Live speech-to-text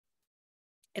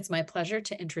It's my pleasure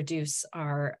to introduce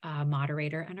our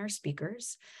moderator and our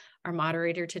speakers. Our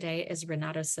moderator today is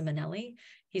Renato Ciminelli.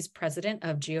 He's president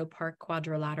of Geopark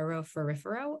Quadrilatero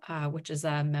Ferrifero, which is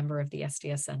a member of the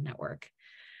SDSN network.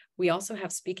 We also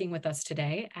have speaking with us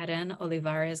today, Adan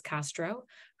Olivares Castro,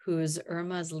 who's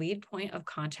IRMA's lead point of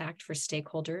contact for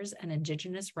stakeholders and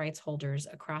indigenous rights holders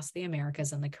across the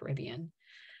Americas and the Caribbean.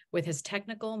 With his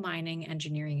technical mining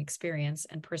engineering experience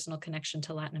and personal connection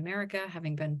to Latin America,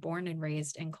 having been born and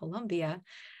raised in Colombia,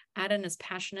 Adan is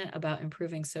passionate about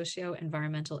improving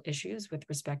socio-environmental issues with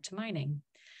respect to mining.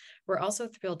 We're also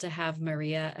thrilled to have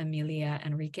Maria Amélia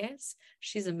Enríquez.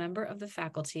 She's a member of the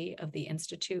faculty of the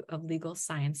Institute of Legal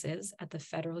Sciences at the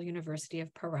Federal University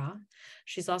of Pará.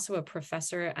 She's also a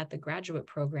professor at the Graduate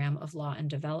Program of Law and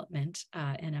Development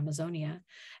in Amazonia,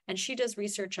 and she does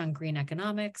research on green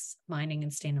economics, mining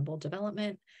and sustainable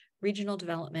development, regional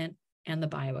development, and the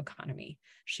bioeconomy.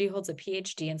 She holds a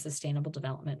PhD in sustainable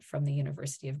development from the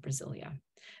University of Brasilia.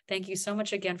 Thank you so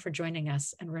much again for joining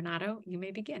us. And Renato, you may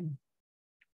begin.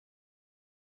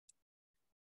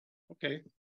 Okay.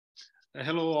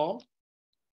 Hello all.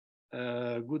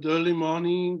 Good early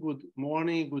morning,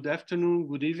 good afternoon,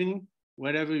 good evening,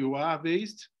 wherever you are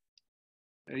based.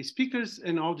 Speakers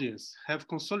and audience have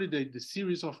consolidated the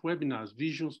series of webinars,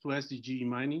 Visions to SDG in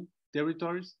Mining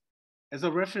Territories, as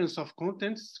a reference of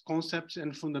contents, concepts,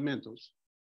 and fundamentals.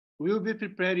 We will be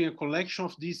preparing a collection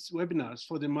of these webinars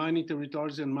for the mining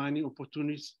territories and mining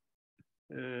opportunities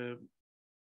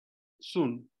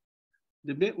soon.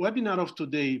 The webinar of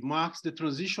today marks the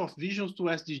transition of Visions to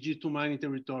SDG to mining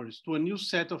territories to a new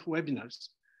set of webinars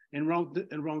and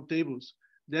roundtables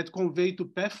that convey to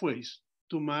pathways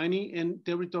to mining and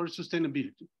territory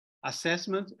sustainability,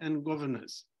 assessment, and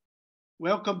governance.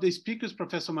 Welcome the speakers,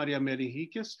 Professor Maria Amélia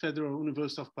Enríquez, Federal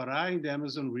University of Pará in the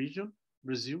Amazon region,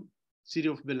 Brazil, city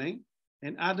of Belém,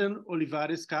 and Adan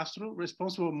Olivares Castro,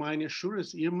 responsible mining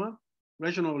assurance, IRMA,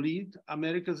 regional lead,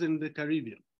 Americas and the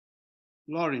Caribbean.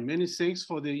 Lauren, many thanks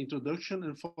for the introduction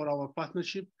and for our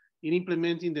partnership in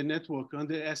implementing the network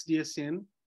under SDSN,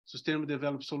 Sustainable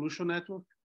Development Solution Network.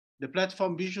 The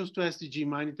platform Visions to SDG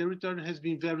Mining Territory has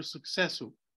been very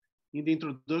successful in the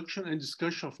introduction and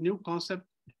discussion of new concept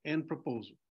and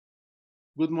proposal.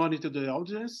 Good morning to the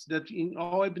audience that in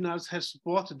all webinars have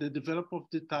supported the development of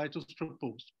the titles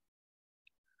proposed.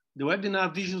 The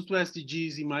webinar Visions to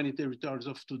SDGs in Mining Territories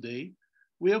of today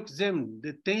we examine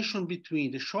the tension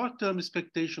between the short-term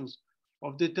expectations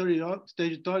of the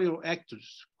territorial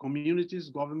actors, communities,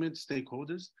 government,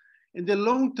 stakeholders, and the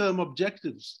long-term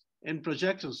objectives and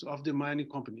projections of the mining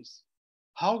companies.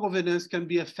 How governance can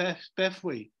be a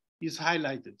pathway is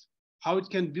highlighted, how it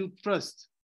can build trust,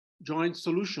 joint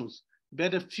solutions,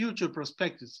 better future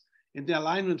perspectives, and the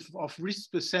alignment of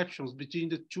risk perceptions between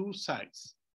the two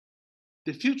sides.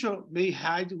 The future may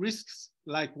hide risks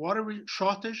like water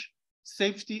shortage,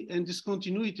 safety, and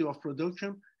discontinuity of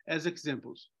production as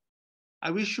examples.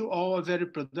 I wish you all a very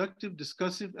productive,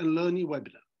 discussive, and learning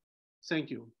webinar.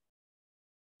 Thank you.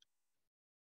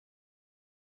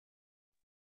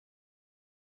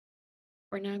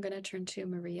 We're now going to turn to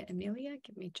Maria Amélia.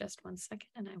 Give me just 1 second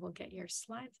and I will get your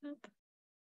slides up.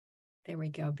 There we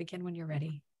go. Begin when you're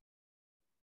ready.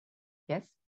 Yes.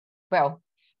 Well,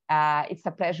 it's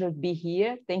a pleasure to be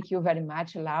here. Thank you very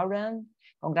much, Lauren.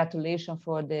 Congratulations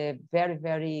for the very,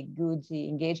 very good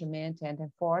engagement and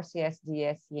enforce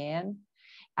SDSN.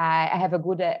 I have a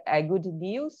good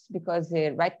news because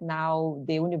right now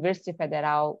the University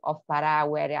Federal of Pará,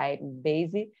 where I'm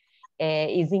based,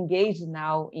 is engaged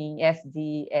now in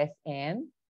SDSN,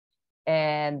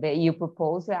 and you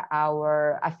propose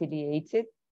our affiliated.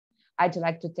 I'd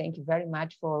like to thank you very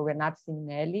much for Renato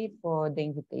Ciminelli for the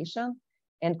invitation,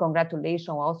 and congratulations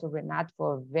also Renato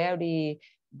for very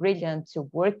brilliant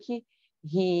work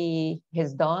he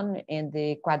has done in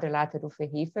the Quadrilatero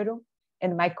Ferrifero,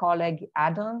 and my colleague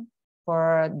Adan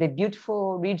for the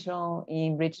beautiful region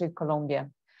in British Columbia.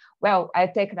 Well, I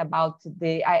think about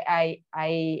I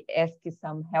asked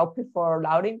some help for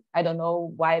Lauren. I don't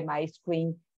know why my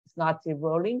screen is not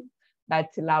rolling, but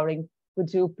Lauren,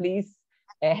 could you please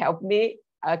help me?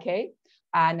 Okay,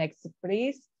 next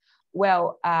please.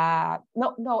 Well,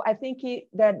 no, I think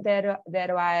that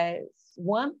there was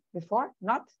one before,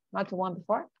 not one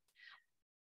before.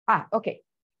 Okay,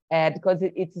 because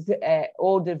it's an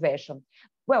older version.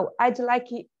 Well, I'd like,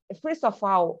 first of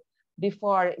all,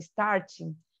 before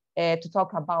starting to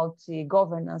talk about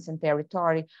governance and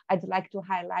territory, I'd like to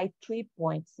highlight 3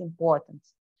 points important.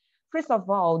 First of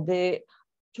all,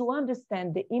 to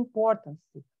understand the importance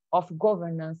of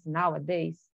governance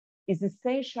nowadays, is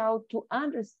essential to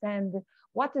understand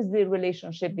what is the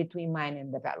relationship between mining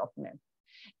and development.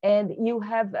 And you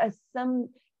have some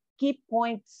key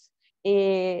points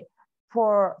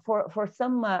for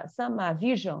some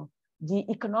vision. The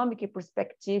economic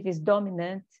perspective is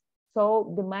dominant.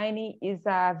 So the mining is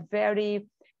a very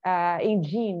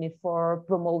engine for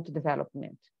promote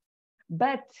development.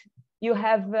 But you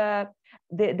have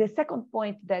the second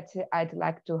point that I'd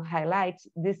like to highlight,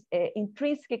 this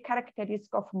intrinsic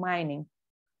characteristic of mining,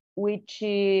 which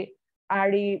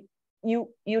are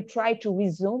you try to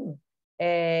resume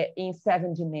in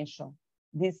 7 dimensions.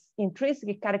 This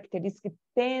intrinsic characteristic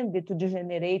tend to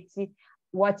generate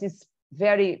what is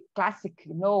very classic,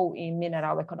 in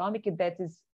mineral economic, that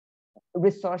is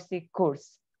resource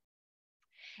curse.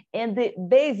 And the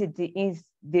basic is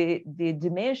the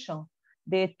dimension,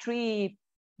 the three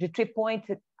points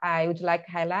I would like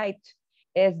to highlight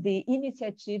as the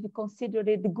initiative considered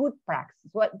the good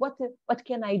practice. What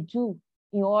can I do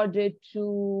in order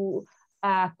to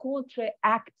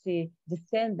counteract the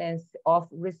tendency of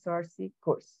resource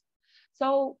curse?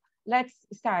 So let's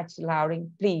start,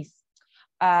 Lauren, please.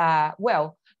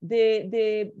 Well,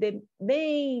 the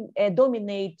main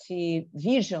dominating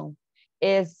vision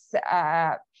is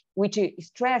which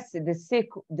stresses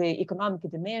the economic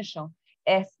dimension,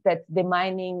 is that the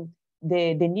mining,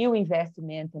 the new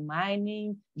investment in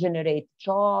mining generate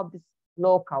jobs,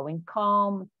 local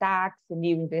income, tax,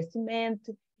 new investment,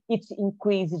 it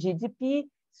increases GDP.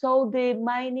 So the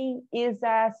mining is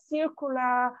a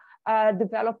circular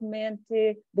development,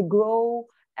 the growth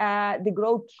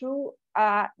through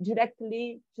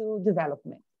directly to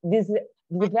development. This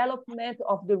development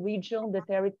of the region, the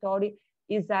territory,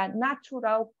 is a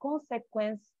natural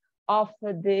consequence of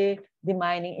the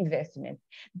mining investment.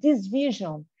 This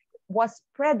vision was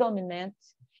predominant,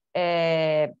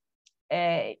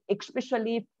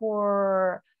 especially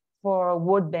for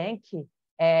World Bank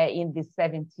in the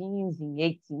 17th and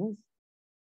 18th.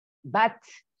 But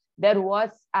there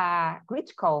was a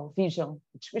critical vision,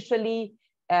 especially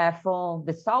from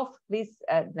the South. Please,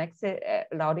 next,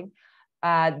 Lauren.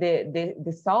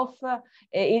 The South,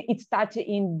 it started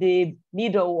in the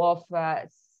middle of,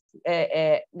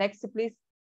 next please,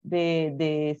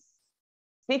 the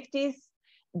 50s,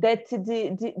 that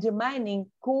the mining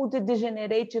could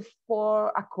degenerate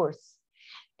for a course.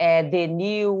 The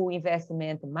new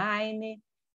investment mine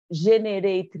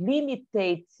generate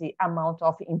limited amount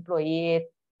of employment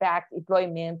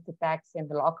tax and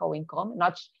local income,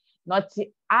 not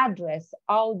address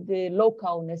all the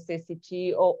local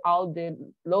necessity or all the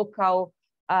local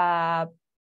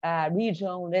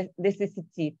regional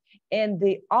necessity. And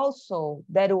also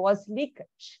there was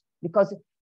leakage, because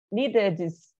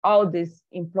all this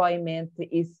employment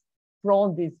is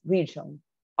from this region.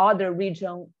 Other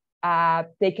region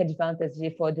take advantage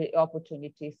for the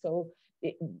opportunity. So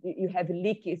you have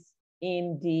leakage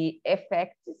in the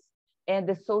effects, and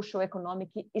the socio-economic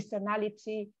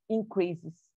externality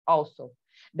increases also.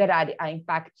 There are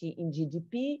impact in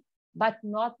GDP, but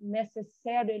not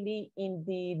necessarily in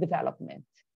the development.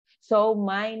 So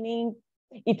mining,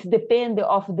 it depends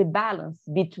of the balance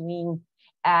between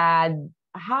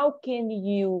how can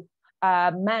you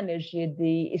manage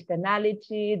the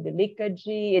externality, the leakage,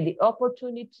 the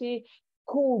opportunity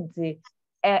could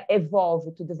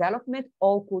evolve to development,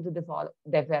 or could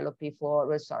develop for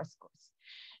resource course.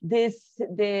 This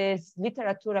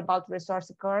literature about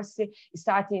resource course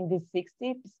started in the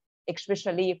 60s,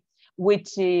 especially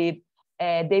which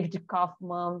David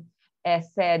Kaufman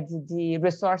said the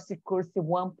resource course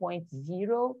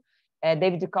 1.0.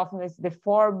 David Kaufman is the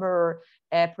former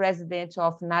president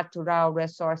of Natural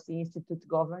Resource Institute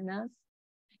Governance,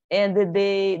 and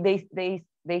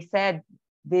they said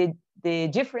the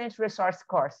different resource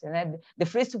course, and the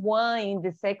first one in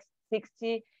the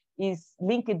 60s is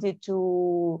linked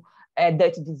to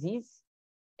Dutch disease,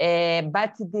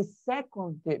 but the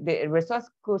second, the resource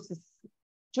course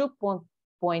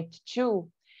 2.2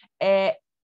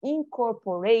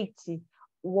 incorporate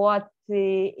what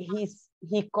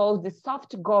he calls the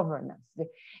soft governance,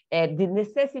 the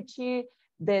necessity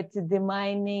that the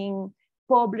mining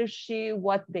publish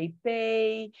what they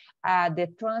pay, the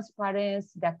transparency,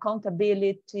 the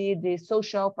accountability, the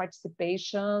social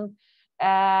participation.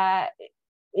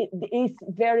 It is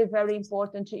very, very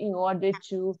important in order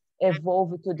to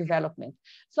evolve to development.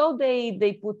 So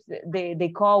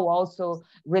they call also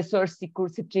resource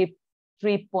security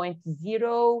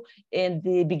 3.0 in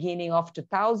the beginning of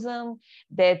 2000,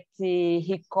 that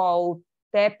he called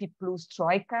TEP plus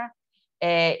Troika,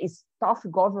 is tough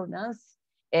governance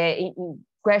in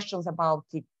questions about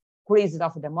the crisis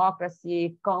of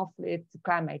democracy, conflict,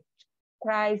 climate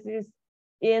crisis.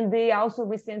 And they also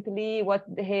recently what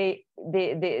they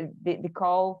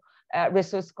call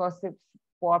resource cost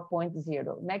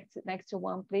 4.0. Next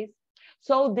one, please.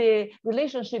 So the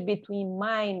relationship between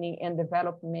mining and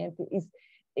development is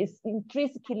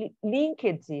intrinsically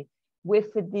linked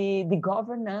with the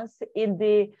governance in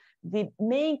the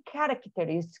main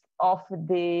characteristics of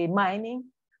the mining,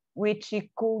 which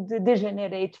could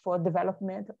degenerate for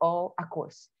development or a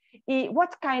course.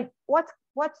 What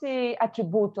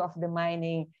attribute of the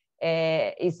mining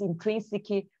is intrinsic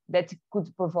that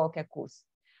could provoke a course?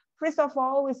 First of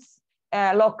all, is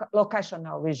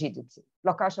locational rigidity.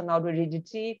 Locational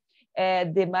rigidity,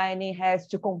 the mining has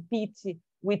to compete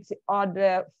with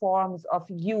other forms of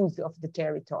use of the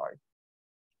territory.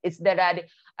 There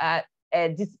are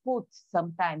disputes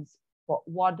sometimes for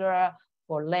water,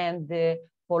 for land,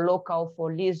 for local,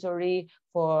 for leisure,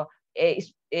 for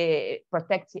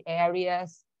protected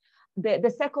areas.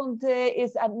 The second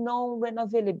is a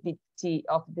non-renovability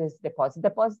of this deposit.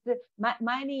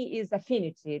 Mining is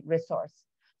affinity resource.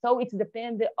 So it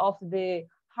depends of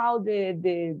how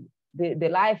the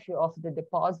life of the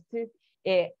deposit,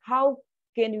 how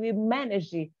can we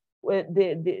manage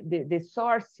the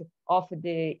source of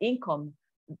the income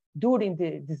during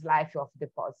this life of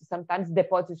deposit. Sometimes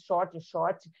deposit is short,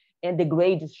 and the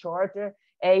grade is shorter,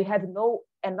 and you have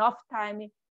enough time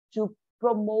to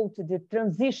promote the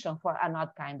transition for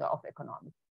another kind of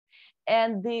economy.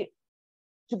 And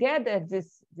together,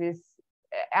 this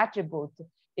attribute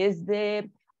is the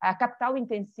capital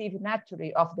intensive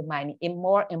nature of the mining in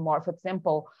more and more. For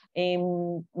example,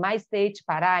 in my state,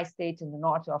 Pará state in the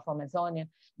north of Amazonia,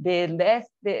 the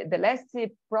last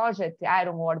project, the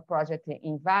iron ore project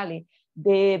in Valley,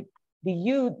 the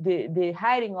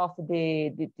hiring of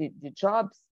the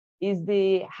jobs is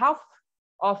the half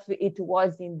of it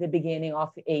was in the beginning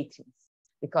of the 80s,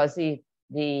 because the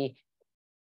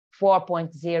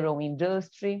 4.0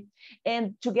 industry,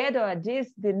 and together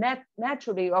this the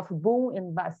naturally of boom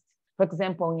and bust. For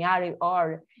example, in iron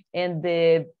ore, and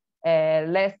the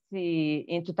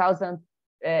in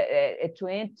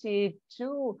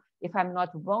 2022, if I'm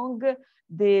not wrong,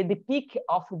 the peak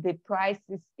of the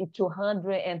prices is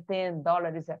 $210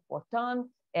 per ton,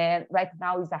 and right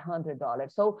now is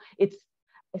 $100. So it's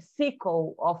a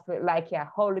cycle of like a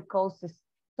holocaust. It's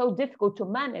so difficult to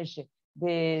manage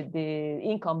the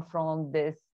income from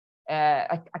this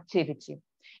activity.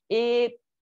 The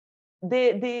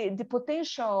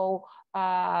potential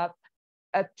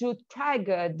to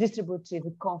trigger distributive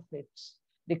conflicts,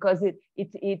 because it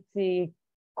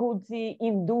could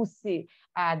induce the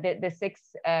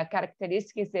six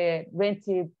characteristics,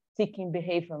 rent-seeking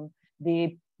behavior.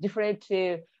 The different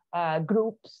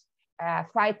groups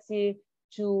fight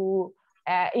to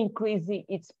increase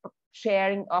its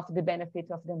sharing of the benefit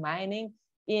of the mining,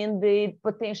 in the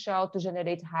potential to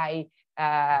generate high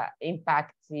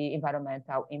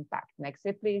environmental impact. Next,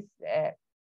 please,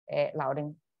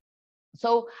 Lauren.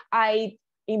 So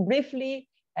briefly,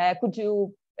 could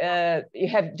you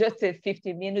have just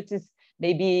 15 minutes,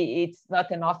 maybe it's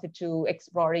not enough to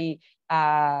explore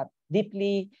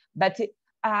deeply, but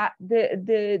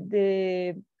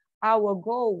our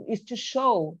goal is to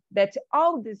show that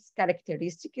all these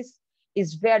characteristics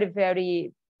is very,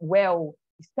 very well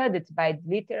studied by the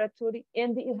literature,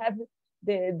 and you have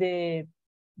the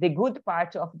good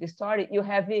part of the story. You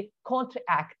have a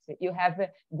contract, you have a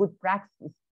good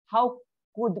practice. How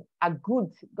could a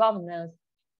good governance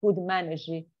could manage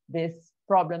this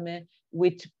problem,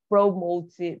 which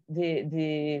promotes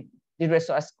the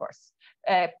resource course?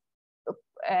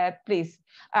 Please,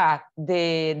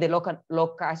 the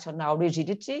locational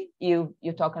rigidity.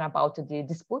 You're talking about the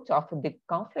dispute of the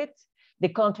conflict. The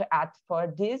contract for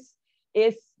this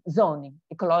is zoning,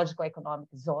 ecological economic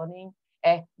zoning.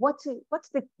 What's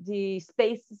the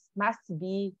spaces must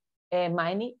be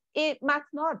mining? It must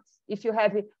not. If you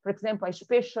have, for example, a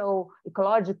special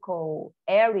ecological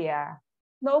area,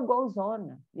 no goes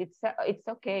on. It's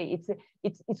okay.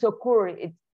 It's occur.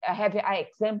 I have an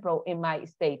example in my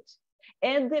state,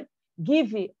 and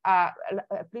give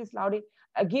please, Laurie,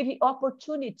 give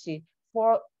opportunity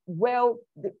for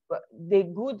the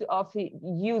good of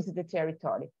use the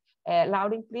territory.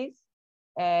 Lauren, please.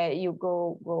 You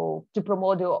go to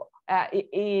promote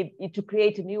to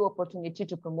create a new opportunity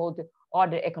to promote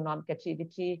other economic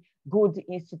activity, good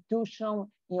institution,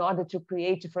 in order to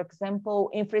create, for example,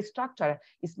 infrastructure.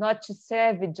 It's not to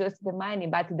serve just the mining,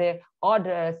 but the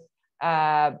others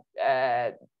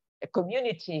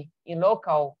community in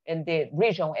local and the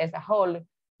region as a whole.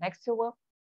 Next one.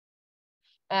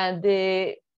 And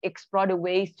explore the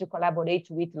ways to collaborate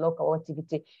with local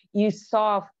activity. You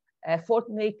saw,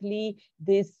 fortunately,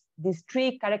 these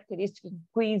three characteristics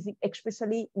increasing,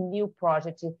 especially in new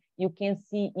projects. you can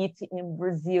see it in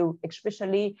Brazil,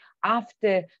 especially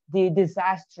after the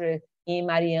disaster in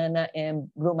Mariana and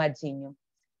Brumadinho.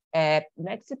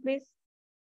 Next, please.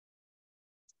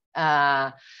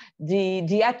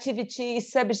 The activity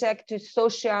is subject to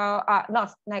social. No,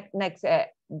 next. I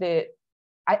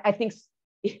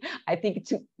think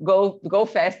to go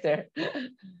faster.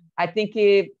 I think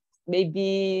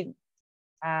maybe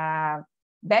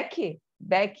Becky,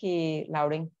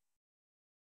 Lauren.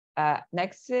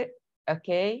 Next,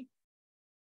 okay.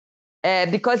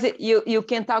 Because you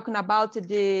can talk about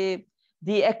the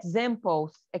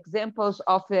examples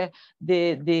of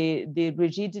the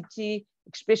rigidity,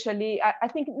 especially. I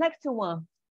think next one,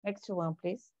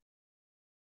 please.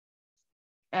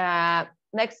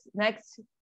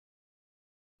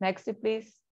 Next,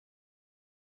 please.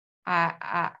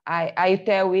 I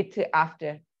tell it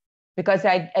after, because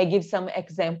I give some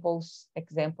examples.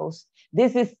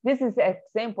 This is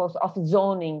examples of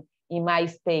zoning in my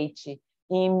state.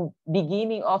 In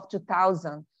beginning of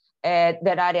 2000,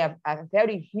 there are a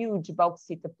very huge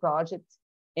bauxite project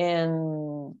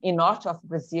in north of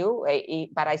Brazil,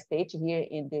 Pará state here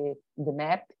in the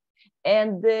map,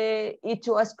 and it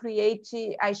was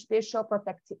created a special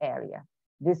protected area.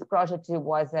 This project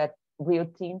was at Rio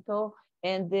Tinto,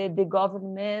 and the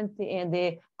government and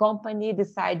the company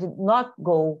decided not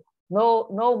go,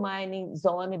 no mining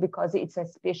zone, because it's a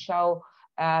special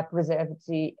preserved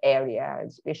area,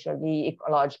 especially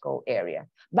ecological area.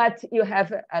 But you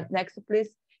have, next please,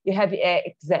 you have an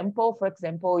example, for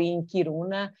example, in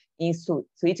Kiruna, in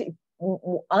Sweden,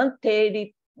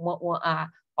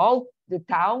 all the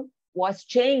town was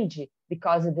changed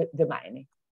because of the mining.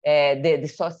 The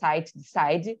society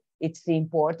decided it's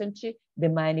important, the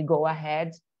mining go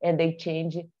ahead, and they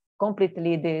change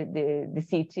completely the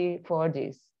city for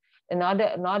this.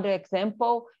 Another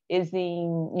example is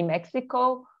in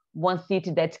Mexico, one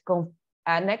city that,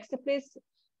 next please,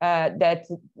 that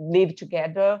live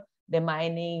together. The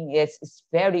mining is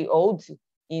very old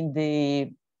in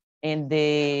the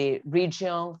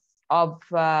region of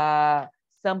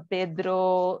San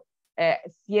Pedro,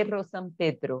 Cerro San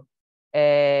Pedro,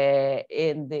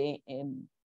 in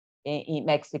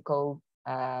Mexico,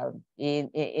 and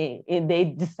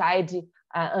they decide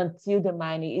until the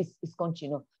mining is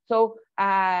continued. So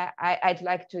I'd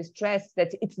like to stress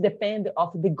that it depends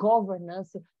of the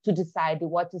governance to decide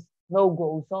what is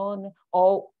no-go zone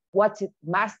or what it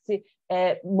must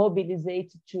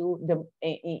mobilize to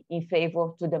in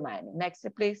favor to the mining. Next,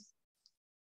 please.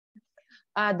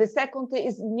 The second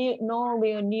is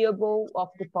non-renewable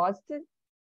of deposit.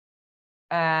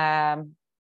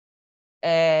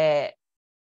 The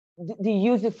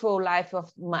useful life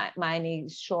of mining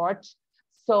is short,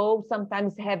 so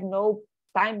sometimes have no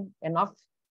time enough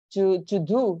to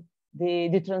do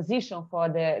the transition for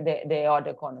the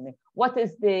other economy. What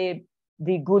is the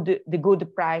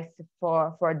good price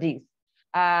for this?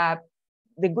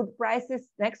 The good prices,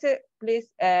 next please,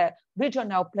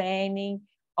 regional planning,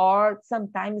 or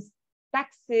sometimes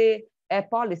tax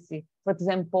policy. For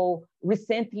example,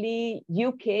 recently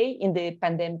UK in the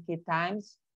pandemic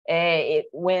times,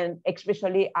 when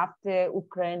especially after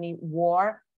Ukraine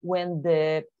war, when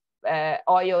the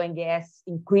oil and gas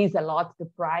increased a lot the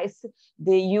price,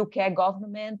 the UK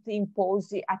government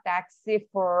imposed a tax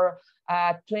for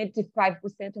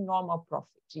 25% normal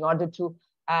profit in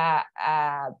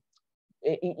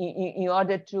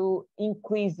order to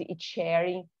increase its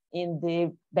sharing in the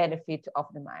benefit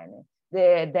of the mining.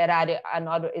 There are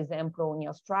another example in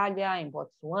Australia, in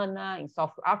Botswana, in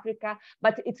South Africa,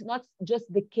 but it's not just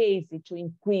the case to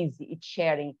increase its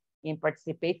sharing in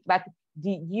participate, but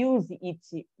the use it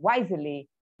wisely,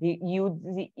 the use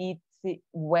it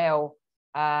well.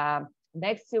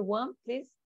 Next one,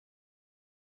 please.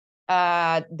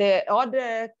 The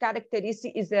other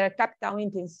characteristic is capital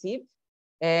intensive.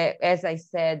 As I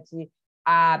said,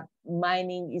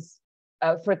 mining is,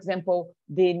 for example,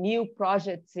 the new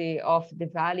project of the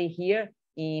valley here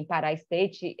in Pará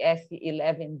state,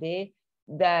 S11D,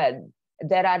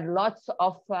 there are lots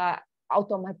of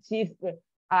automotive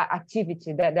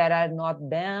activity that are not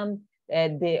done.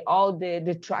 All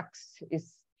the trucks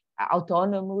is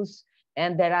autonomous,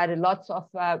 and there are lots of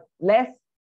less.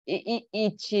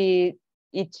 The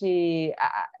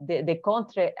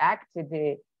contract,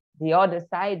 the other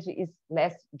side is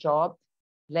less job,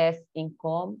 less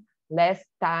income, less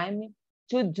time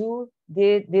to do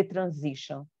the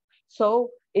transition. So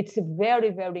it's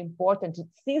very, very important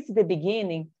since the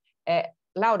beginning.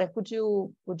 Laura, could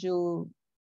you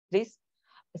please?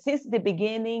 Since the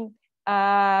beginning,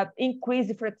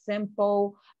 increase, for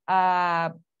example,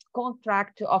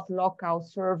 contract of local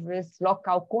service,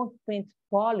 local content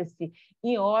policy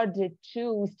in order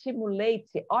to stimulate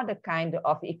other kind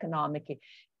of economic,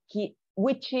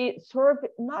 which serve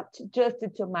not just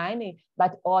to mining,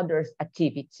 but others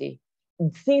activity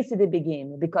since the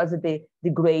beginning, because the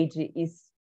grade is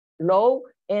low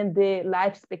and the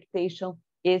life expectation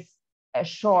is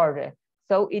shorter.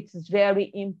 So it's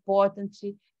very important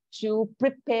to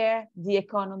prepare the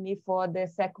economy for the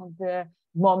second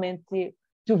moment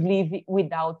to live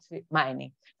without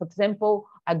mining. For example,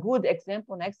 a good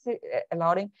example next,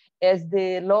 Lauren, is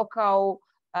the local,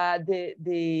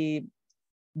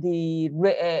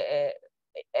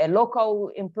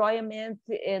 local employment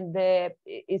and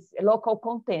is local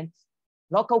content.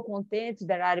 Local content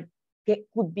that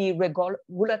could be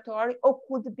regulatory or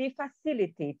could be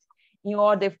facilitated in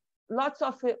order. Lots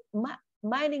of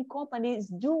mining companies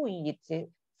doing it,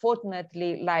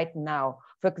 fortunately, right now.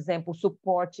 For example,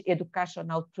 support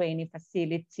educational training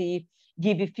facility,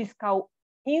 give fiscal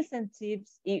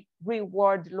incentives,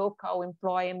 reward local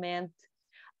employment,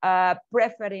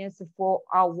 preference for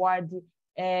award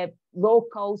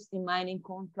locals in mining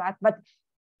contract, but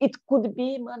it could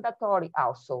be mandatory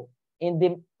also in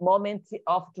the moment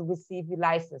of to receive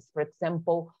license. For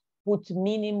example, put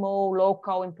minimal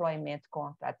local employment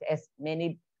contract, as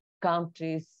many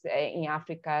countries in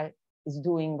Africa is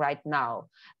doing right now.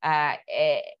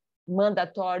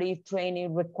 Mandatory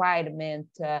training requirement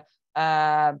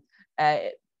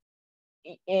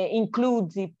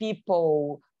include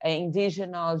people,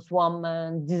 indigenous,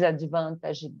 women,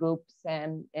 disadvantaged groups,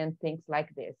 and things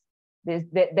like this.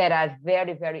 That are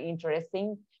very, very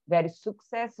interesting, very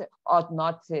success, or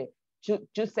not too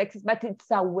success, but it's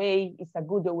a way, it's a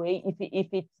good way if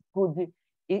it's good,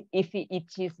 if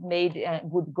it is made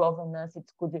good governance,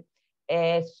 it could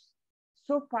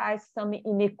surpass some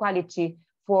inequality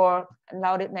for,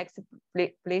 now the next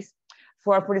please,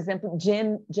 for example,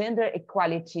 gender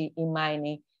equality in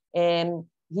mining. And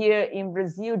here in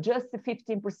Brazil, just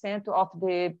 15% of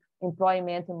the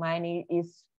employment in mining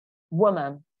is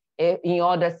women. In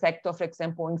other sectors, for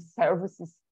example, in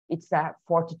services, it's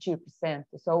 42%.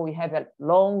 So we have a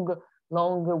long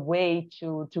way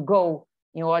to go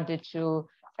in order to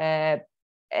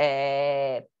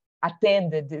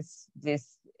attend this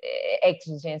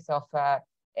exigence of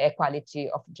equality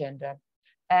of gender.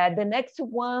 The next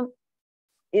one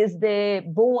is the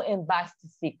boom and bust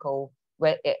cycle,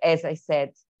 where, as I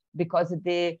said, because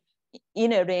the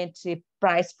inherent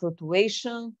price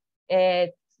fluctuation,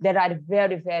 there are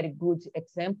very, very good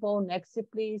examples. Next,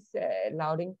 please,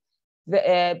 Lauren.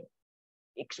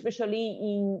 Especially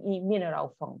in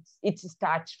mineral funds. It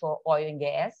starts for oil and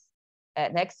gas.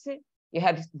 Next, you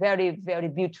have very, very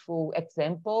beautiful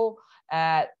example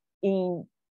in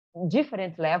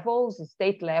different levels,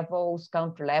 state levels,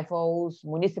 country levels,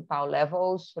 municipal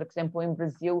levels. For example, in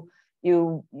Brazil,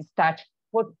 you start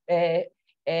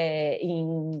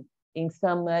in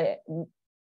some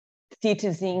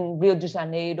cities in Rio de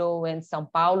Janeiro and São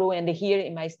Paulo, and here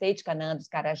in my state, Canaã dos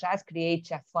Carajás, create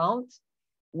a fund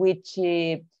which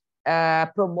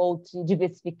promotes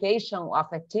diversification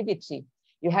of activity.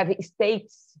 You have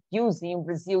states using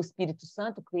Brazil, Espírito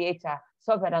Santo, create a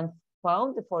sovereign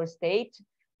fund for state.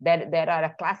 There are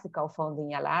a classical fund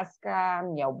in Alaska,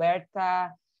 in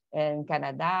Alberta, in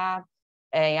Canada,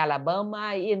 in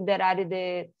Alabama, and there are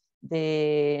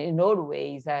the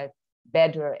Norway is a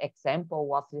better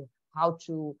example of how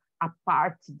to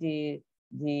apart the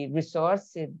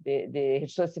resource, the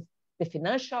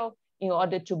financial, in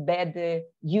order to better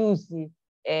use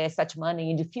such money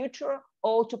in the future,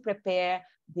 or to prepare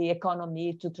the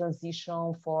economy to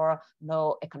transition for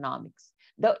no economics.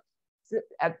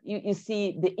 You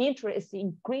see the interest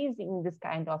increasing in this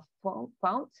kind of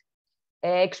funds,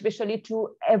 especially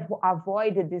to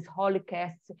avoid this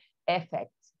Holocaust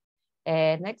effect.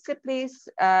 Next, please.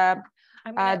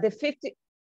 The 50.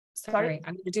 Sorry,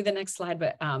 I'm going to do the next slide,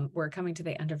 but we're coming to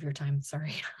the end of your time.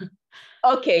 Sorry.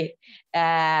 Okay.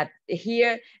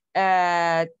 Here,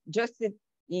 just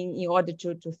in order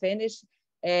to finish,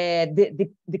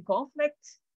 the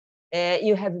conflict,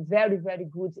 you have a very, very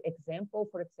good example.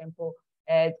 For example,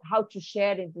 how to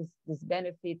share this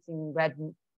benefits in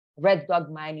red dog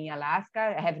mining in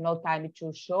Alaska. I have no time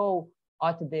to show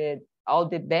all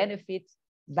the benefits,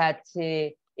 but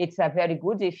it's a very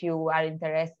good, if you are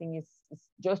interested, is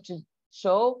just to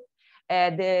show.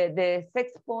 The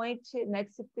 6th point,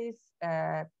 next please,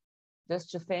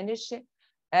 just to finish,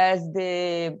 as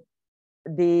the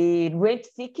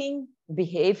rent-seeking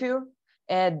behavior,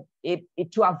 and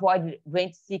to avoid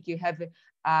rent-seeking, you have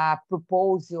a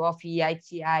proposal of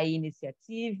EITI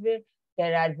initiative.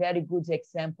 There are very good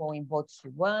examples in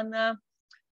Botswana.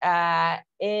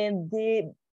 and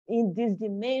in this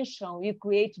dimension, we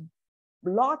create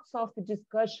lots of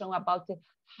discussion about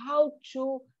how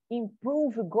to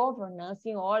improve governance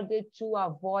in order to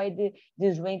avoid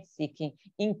this rent seeking,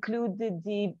 include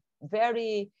the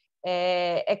very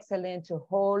excellent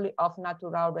role of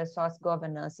Natural Resource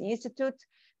Governance Institute.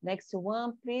 Next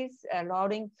one, please,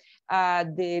 Lauren.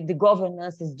 The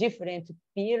governance is different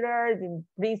pillars, in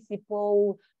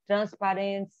principle,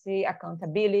 transparency,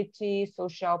 accountability,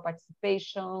 social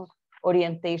participation,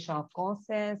 orientation of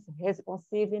consent,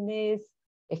 responsiveness,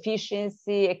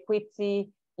 efficiency,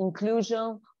 equity,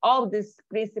 inclusion. All these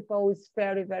principles is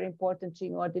very, very important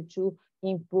in order to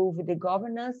improve the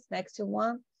governance. Next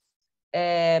one.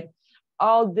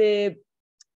 All the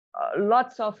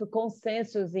lots of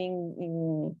consensus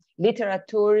in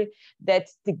literature that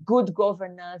the good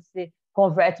governance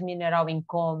convert mineral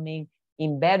income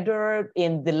in better,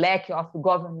 and the lack of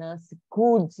governance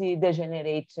could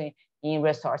degenerate in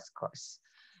resource costs.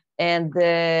 And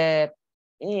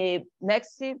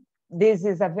next, this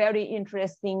is a very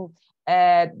interesting,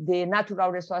 the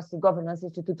Natural Resource Governance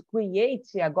Institute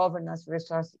creates a governance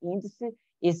resource index.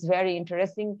 It's very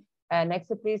interesting.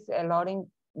 Next, please, Lauren,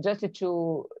 just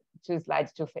two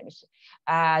slides to finish.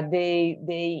 They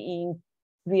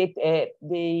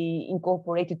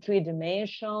incorporated 3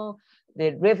 dimensions,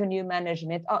 the revenue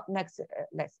management. Oh, next,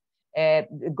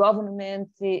 the government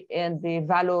and the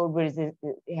value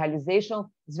realization.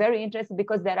 It's very interesting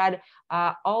because there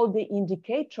are all the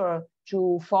indicators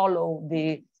to follow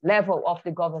the level of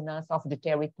the governance of the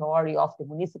territory, of the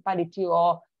municipality,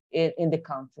 or in the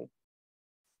country.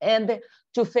 And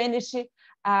to finish,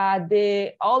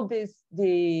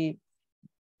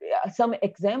 some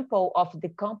example of the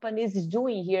companies is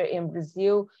doing here in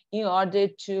Brazil in order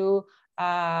to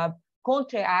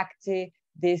counteract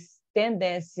this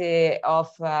tendency of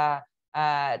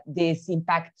this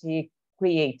impact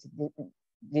create,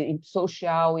 the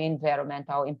social,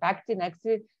 environmental impact. Next,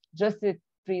 just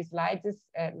 3 slides,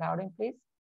 Lauren, please.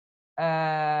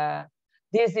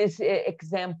 This is an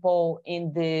example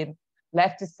in the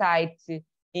left side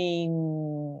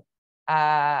in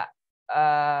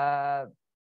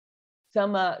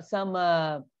some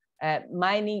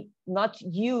mining not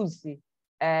use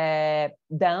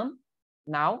dam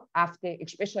now, after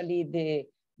especially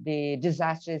the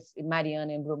disasters in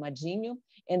Mariana and Brumadinho.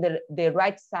 And the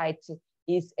right side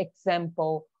is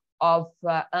example of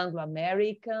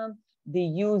Anglo-American. They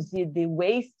use the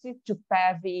waste to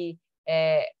pave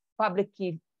public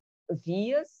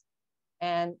vias.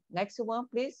 And next one,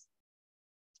 please.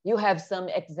 You have some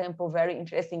example very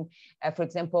interesting. For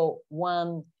example,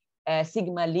 one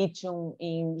Sigma Lithium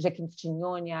in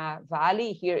Jequitinhonha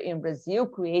Valley here in Brazil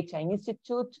create an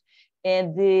institute,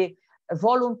 and they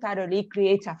voluntarily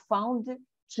create a fund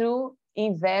to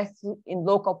invest in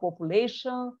local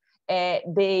population.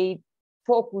 They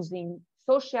focus in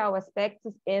social aspects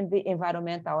and the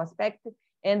environmental aspect.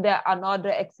 And another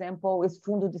example is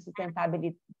Fundo de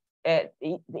Sustentabilidade,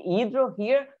 the Hydro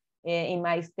here in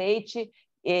my state,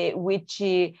 which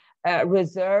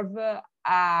reserve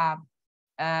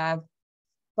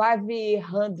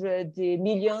 500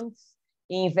 million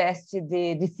invested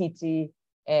the city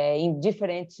in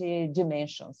different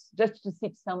dimensions, just to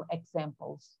see some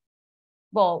examples.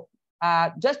 Well,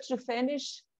 just to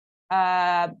finish,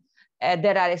 there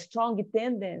are a strong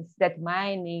tendency that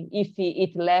mining, if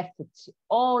it left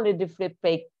only the free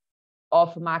play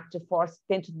of market force,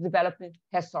 tend to develop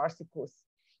resource costs,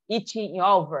 each in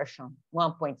all versions,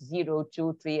 1.0,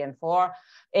 2, 3, and 4.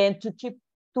 And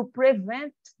to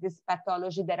prevent this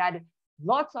pathology, there are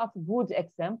lots of good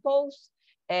examples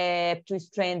to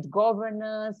strengthen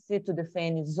governance, to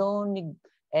define zoning,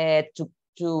 to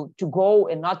go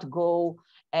and not go,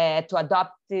 to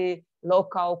adopt the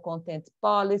local content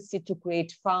policy, to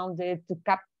create funds, to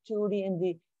capture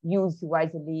and use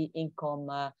wisely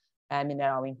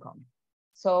mineral income.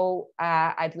 So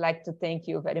I'd like to thank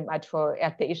you very much for your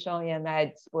attention, and I'm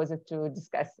disposed to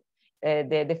discuss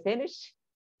the finish,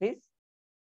 please.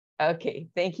 Okay,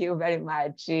 thank you very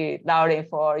much, Lauren,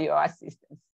 for your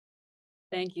assistance.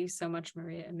 Thank you so much,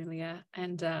 Maria Amélia.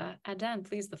 And Adan,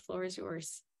 please, the floor is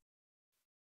yours.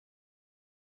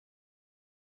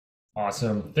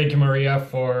 Awesome. Thank you, Maria,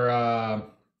 for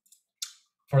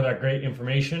that great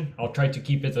information. I'll try to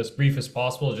keep it as brief as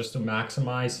possible just to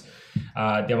maximize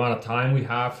the amount of time we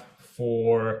have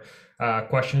for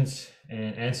questions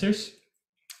and answers.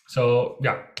 So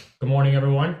yeah, good morning,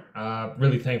 everyone.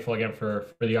 Really thankful again for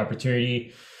the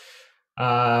opportunity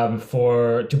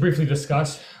to briefly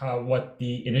discuss what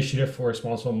the Initiative for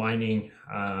Responsible Mining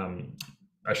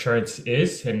assurance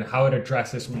is and how it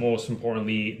addresses, most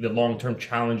importantly, the long-term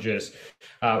challenges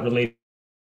related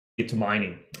to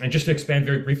mining. And just to expand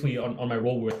very briefly on my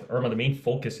role with IRMA, the main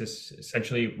focus is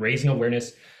essentially raising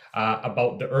awareness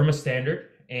about the IRMA standard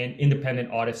and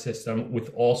independent audit system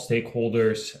with all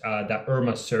stakeholders that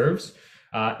IRMA serves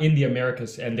in the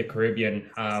Americas and the Caribbean,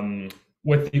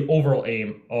 with the overall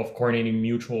aim of coordinating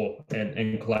mutual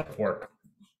and collective work.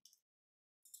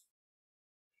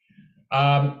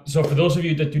 So for those of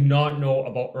you that do not know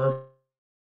about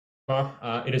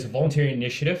IRMA, it is a voluntary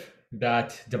initiative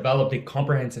that developed a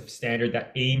comprehensive standard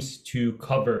that aims to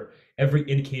cover every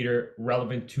indicator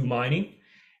relevant to mining.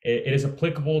 It is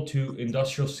applicable to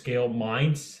industrial scale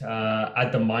mines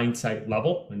at the mine site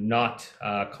level, not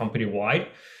company-wide.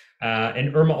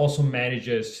 And IRMA also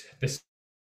manages the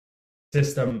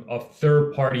system of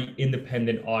third-party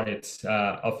independent audits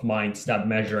of mines that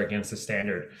measure against the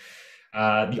standard.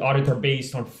 The audits are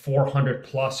based on 400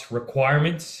 plus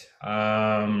requirements,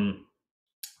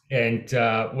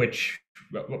 which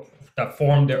that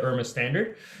form the IRMA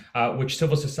standard, which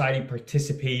civil society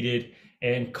participated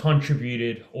and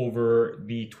contributed over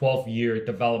the 12-year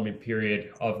development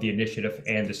period of the initiative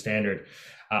and the standard.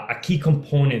 A key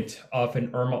component of an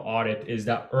IRMA audit is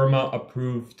that IRMA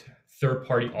approved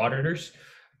third-party auditors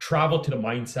travel to the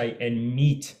mine site and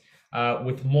meet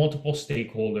with multiple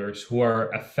stakeholders who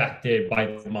are affected by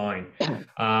the mine.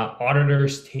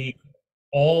 Auditors take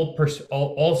all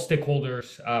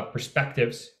stakeholders'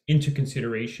 perspectives into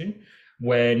consideration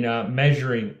when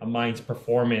measuring a mine's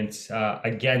performance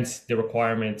against the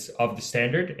requirements of the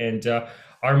standard. And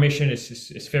our mission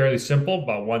is fairly simple,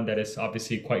 but one that is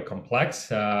obviously quite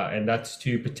complex, and that's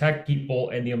to protect people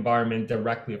and the environment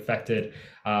directly affected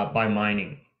by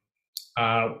mining.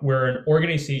 We're an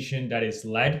organization that is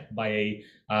led by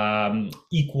a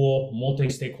equal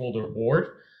multi-stakeholder board.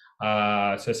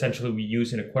 So essentially we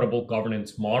use an equitable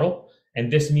governance model.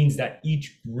 And this means that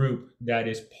each group that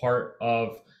is part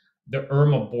of the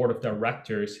IRMA board of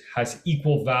directors has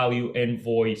equal value and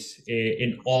voice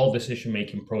in all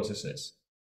decision-making processes.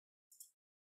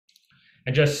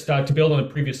 And just to build on the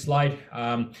previous slide,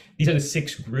 these are the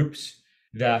 6 groups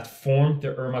that form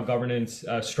the IRMA governance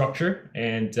structure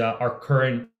and our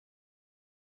current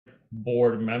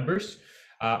board members.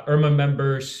 IRMA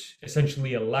members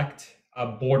essentially elect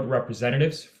board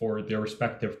representatives for their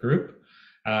respective group.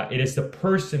 It is the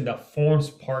person that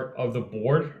forms part of the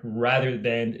board rather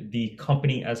than the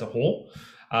company as a whole.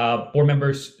 Board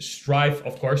members strive,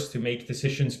 of course, to make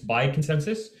decisions by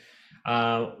consensus.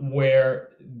 Where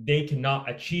they cannot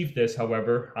achieve this,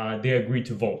 however, they agree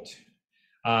to vote.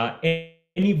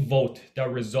 Any vote that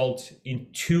results in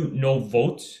 2 no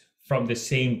votes from the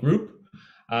same group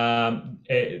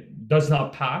it does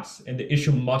not pass, and the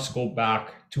issue must go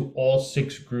back to all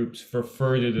 6 groups for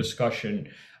further discussion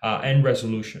and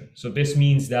resolution. So this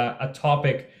means that a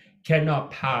topic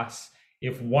cannot pass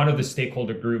if one of the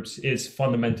stakeholder groups is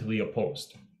fundamentally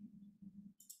opposed.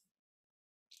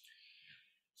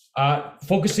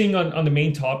 Focusing on the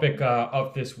main topic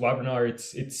of this webinar,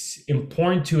 it's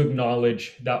important to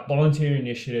acknowledge that voluntary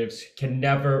initiatives can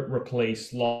never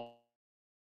replace laws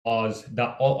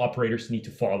that all operators need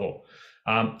to follow.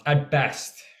 At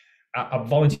best, a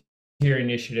volunteer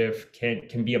initiative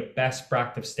can be a best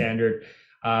practice standard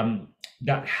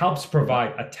that helps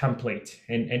provide a template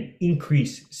and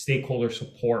increase stakeholder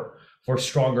support for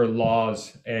stronger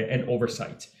laws and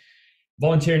oversight.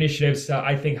 Volunteer initiatives,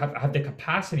 I think, have the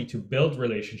capacity to build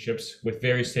relationships with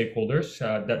various stakeholders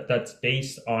that's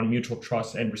based on mutual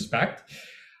trust and respect.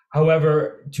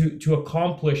 However, to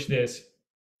accomplish this,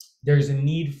 there's a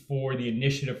need for the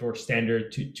initiative or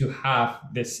standard to have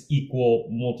this equal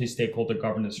multi-stakeholder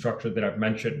governance structure that I've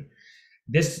mentioned.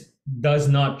 This does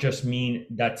not just mean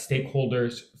that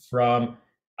stakeholders from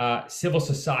civil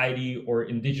society or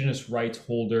indigenous rights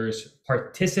holders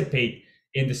participate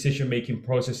in decision-making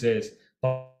processes,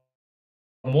 but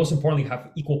most importantly, have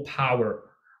equal power,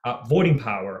 voting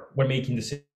power when making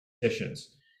decisions.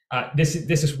 This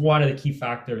is one of the key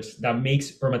factors that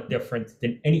makes IRMA different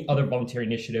than any other voluntary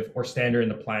initiative or standard in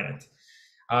the planet.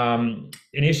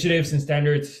 Initiatives and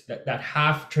standards that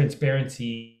have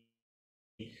transparency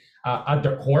at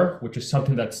their core, which is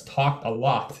something that's talked a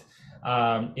lot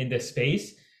in this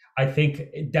space, I think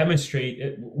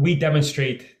we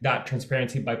demonstrate that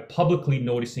transparency by publicly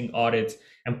noticing audits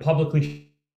and publicly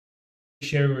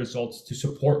sharing results to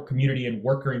support community and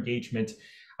worker engagement,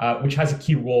 which has a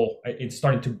key role in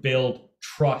starting to build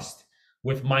trust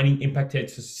with mining impacted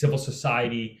civil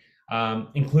society,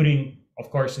 including, of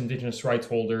course, indigenous rights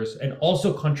holders, and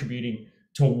also contributing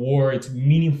towards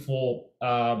meaningful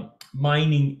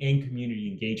mining and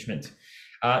community engagement.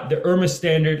 The IRMA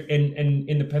standard and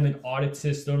independent audit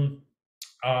system,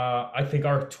 I think,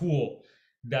 are a tool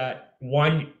that,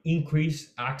 one,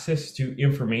 increase access to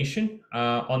information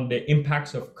on the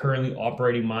impacts of currently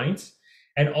operating mines,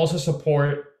 and also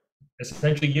support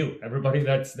essentially you, everybody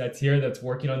that's here, that's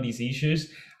working on these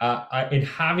issues, in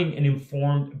having an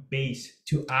informed base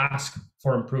to ask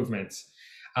for improvements.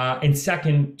 And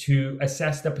second, to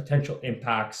assess the potential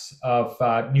impacts of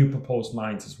new proposed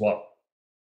mines as well.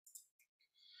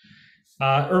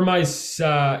 IRMA is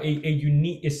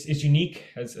unique,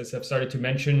 as I've started to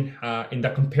mention, in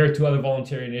that compared to other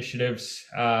voluntary initiatives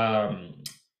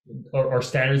or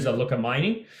standards that look at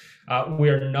mining, we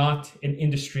are not an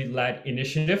industry-led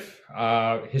initiative.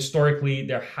 Historically,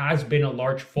 there has been a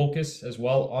large focus as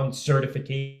well on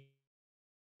certification,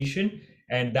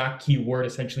 and that keyword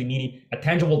essentially meaning a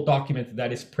tangible document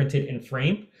that is printed and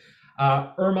framed.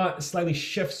 IRMA slightly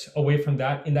shifts away from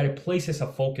that in that it places a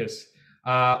focus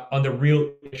on the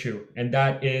real issue, and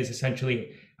that is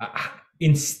essentially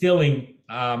instilling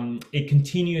a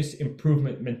continuous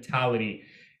improvement mentality,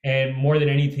 and more than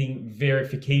anything,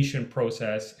 verification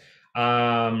process.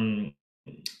 And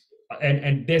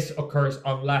this occurs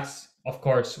unless, of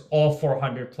course, all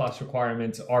 400 plus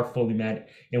requirements are fully met,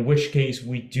 in which case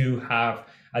we do have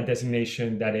a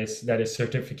designation that is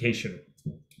certification.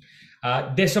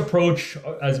 This approach,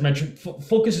 as mentioned,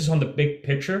 focuses on the big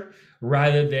picture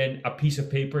rather than a piece of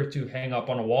paper to hang up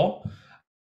on a wall.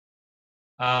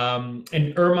 And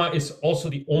IRMA is also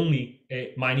the only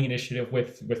mining initiative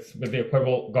with the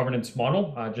equitable governance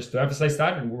model, just to emphasize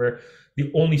that, and we're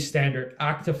the only standard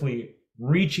actively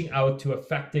reaching out to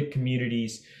affected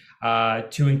communities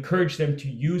to encourage them to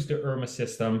use the IRMA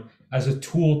system as a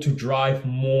tool to drive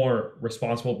more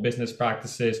responsible business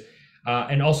practices,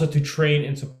 and also to train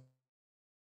and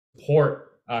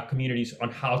support communities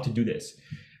on how to do this.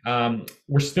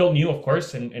 We're still new, of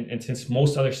course, and since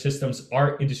most other systems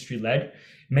are industry-led,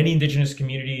 many indigenous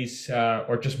communities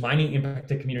or just mining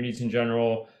impacted communities in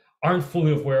general aren't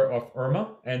fully aware of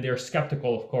IRMA, and they're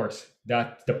skeptical, of course,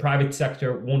 that the private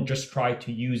sector won't just try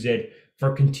to use it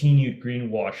for continued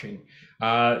greenwashing.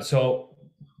 So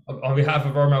on behalf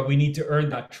of IRMA, we need to earn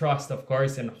that trust, of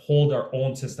course, and hold our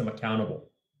own system accountable.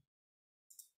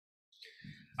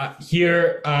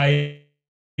 Here, I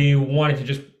wanted to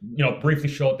just briefly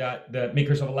show that the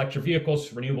makers of electric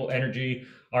vehicles, renewable energy,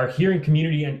 are hearing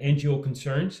community and NGO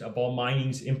concerns about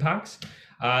mining's impacts.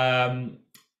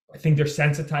 I think they're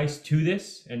sensitized to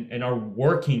this and are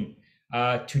working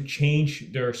to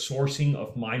change their sourcing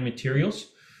of mine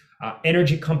materials.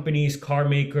 Energy companies, car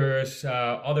makers,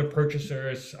 other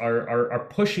purchasers are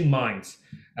pushing mines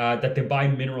that they buy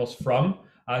minerals from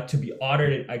to be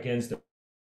audited against the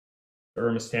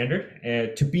IRMA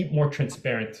standard, to be more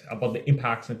transparent about the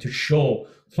impacts and to show,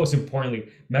 most importantly,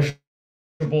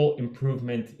 measurable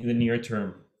improvement in the near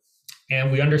term.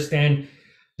 And we understand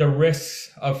the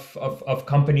risks of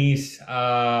companies,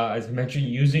 as I mentioned,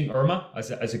 using IRMA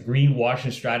as a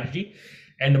greenwashing strategy.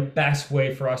 And the best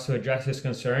way for us to address this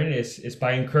concern is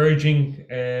by encouraging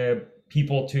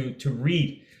people to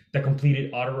read the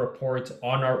completed audit reports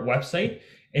on our website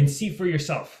and see for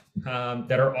yourself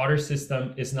that our audit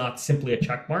system is not simply a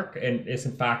check mark and is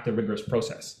in fact a rigorous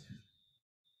process.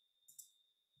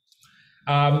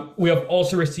 We have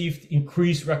also received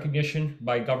increased recognition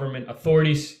by government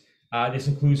authorities. This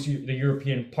includes the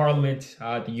European Parliament,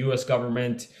 the US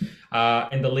government,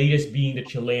 and the latest being the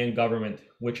Chilean government,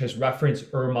 which has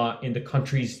referenced IRMA in the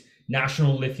country's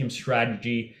national lithium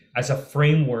strategy as a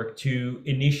framework to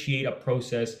initiate a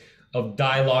process of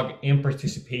dialogue and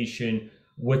participation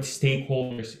with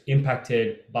stakeholders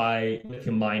impacted by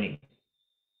lithium mining.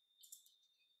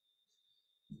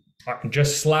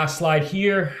 Just last slide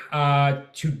here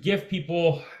to give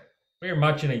people very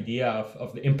much an idea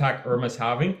of the impact IRMA is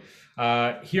having.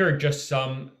 Here are just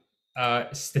some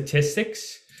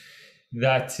statistics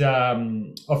that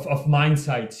of mine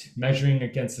sites measuring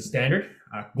against the standard.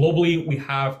 Globally, we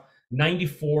have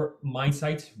 94 mine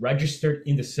sites registered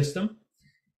in the system,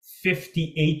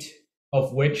 58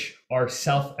 of which are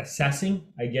self-assessing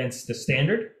against the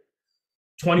standard.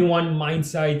 21 mine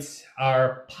sites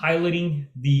are piloting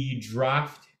the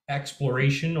draft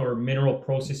exploration or mineral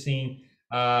processing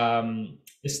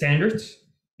standards,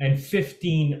 and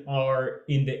 15 are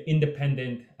in the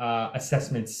independent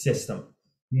assessment system,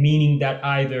 meaning that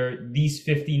either these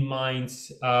 15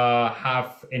 mines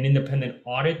have an independent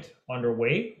audit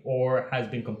underway or has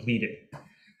been completed.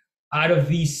 Out of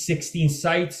these 16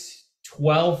 sites,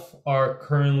 12 are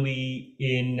currently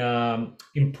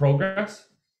in progress,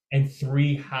 and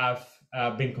 3 have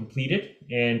been completed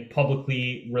and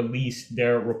publicly released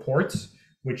their reports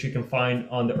which you can find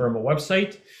on the IRMA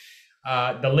website.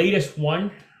 The latest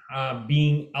one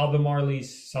being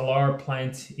Albemarle's Salar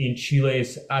plant in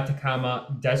Chile's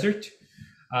Atacama Desert.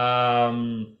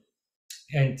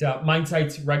 And mine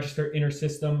sites registered in our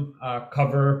system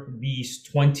cover these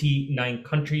 29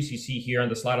 countries you see here on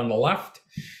the slide on the left,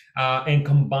 and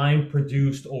combined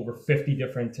produced over 50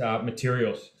 different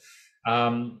materials.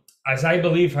 As I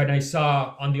believe, and I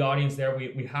saw on the audience there,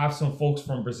 we have some folks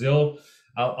from Brazil.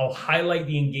 I'll highlight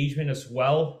the engagement as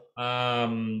well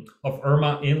of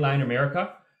IRMA in Latin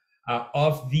America.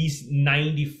 Of these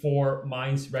 94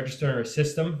 mines registered in our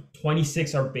system,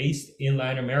 26 are based in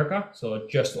Latin America, so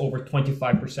just over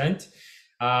 25%,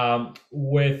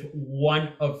 with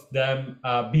one of them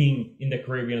being in the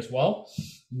Caribbean as well.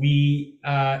 We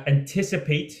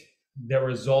anticipate the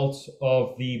results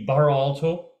of the Barro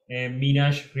Alto and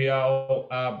Minas Real,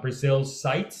 Brazil's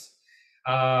sites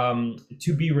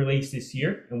to be released this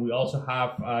year. And we also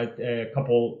have a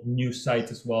couple new sites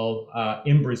as well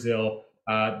in Brazil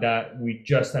that we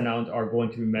just announced are going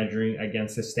to be measuring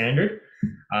against the standard.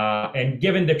 And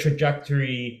given the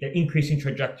trajectory, the increasing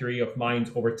trajectory of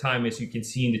mines over time, as you can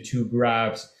see in the two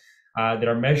graphs that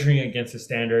are measuring against the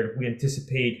standard, we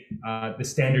anticipate the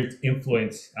standard's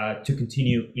influence to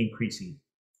continue increasing.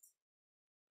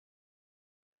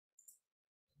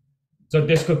 So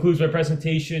this concludes my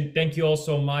presentation. Thank you all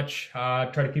so much.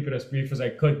 Try to keep it as brief as I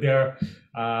could there.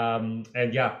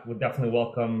 And yeah, we'll definitely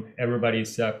welcome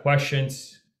everybody's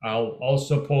questions. I'll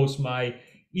also post my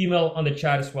email on the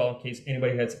chat as well in case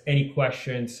anybody has any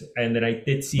questions. And then I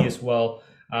did see as well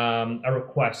a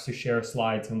request to share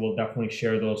slides, and we'll definitely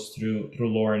share those through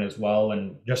Lauren as well.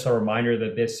 And just a reminder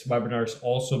that this webinar is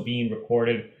also being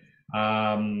recorded,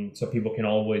 so people can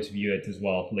always view it as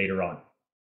well later on.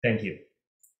 Thank you.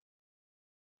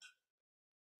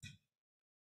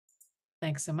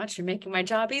 Thanks so much. You're making my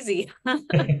job easy.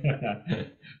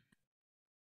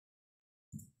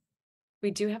 We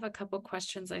do have a couple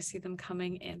questions. I see them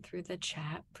coming in through the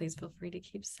chat. Please feel free to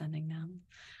keep sending them.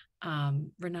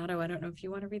 Renato, I don't know if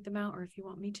you want to read them out or if you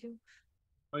want me to.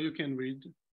 Oh, you can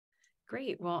read.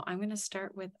 Great. Well, I'm going to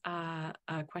start with a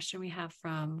question we have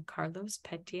from Carlos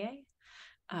Petier.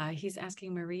 He's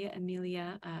asking Maria,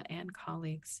 Amelia, and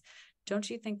colleagues,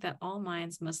 don't you think that all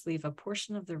mines must leave a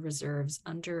portion of the reserves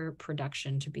under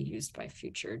production to be used by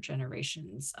future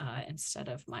generations instead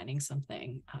of mining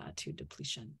something to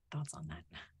depletion? Thoughts on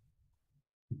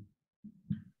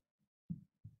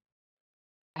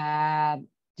that?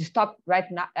 To stop right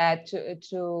now,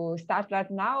 to start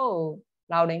right now,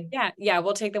 Lauren? Yeah,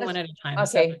 we'll take them one at a time. Okay.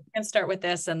 So we can start with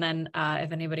this, and then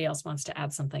if anybody else wants to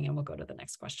add something, and we'll go to the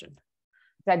next question.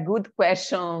 It's a good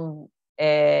question.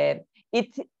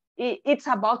 It's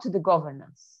about the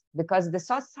governance, because the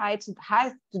society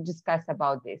has to discuss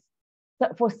about this.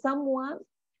 So for someone,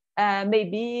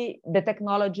 maybe the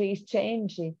technology is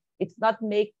changing. It's not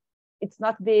the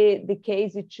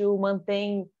case to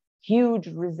maintain huge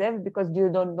reserve, because you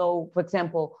don't know, for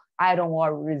example, iron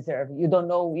ore reserve. You don't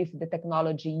know if the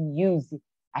technology uses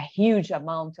a huge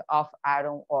amount of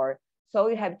iron ore. So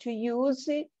you have to use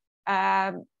it.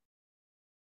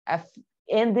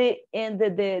 And the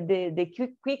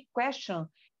quick question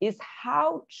is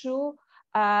how to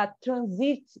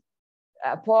transit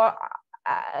for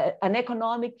an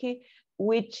economic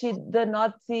which does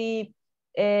not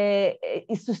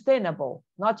is sustainable,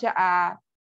 not a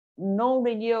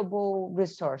non-renewable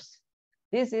resource.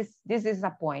 This is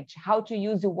a point. How to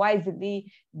use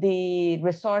wisely the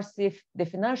resources, the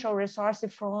financial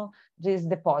resources from this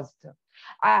deposit.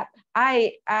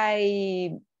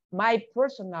 My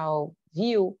personal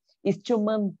view is to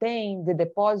maintain the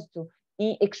deposit,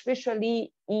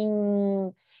 especially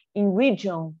in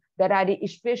regions that are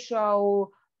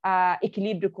special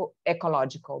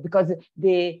ecological, because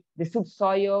the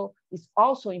subsoil is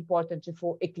also important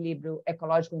for equilibrium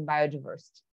ecological and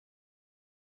biodiversity.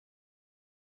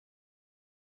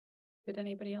 Did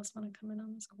anybody else want to comment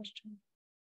on this question?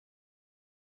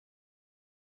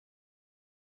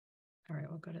 All right,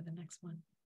 we'll go to the next one.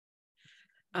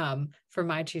 For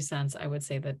my 2 cents, I would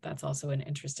say that that's also an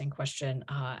interesting question.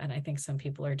 And I think some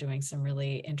people are doing some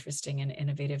really interesting and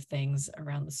innovative things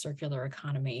around the circular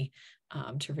economy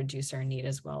to reduce our need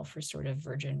as well for sort of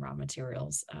virgin raw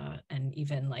materials. And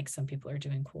even like some people are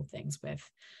doing cool things with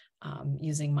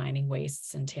using mining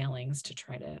wastes and tailings to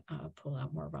try to pull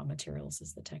out more raw materials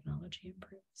as the technology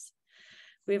improves.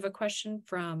 We have a question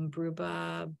from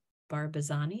Bruba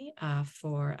Barbazani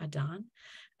for Adan,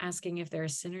 asking if there are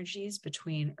synergies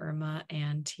between IRMA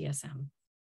and TSM.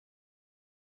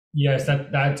 Yes,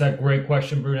 that's a great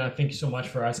question, Bruno. Thank you so much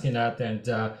for asking that. And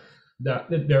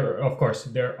of course,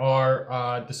 there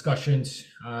are discussions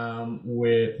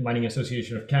with Mining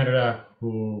Association of Canada,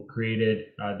 who created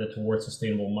the Towards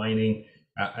Sustainable Mining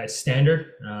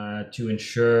standard to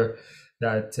ensure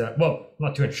that, well,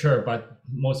 not to ensure, but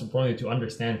most importantly, to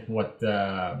understand what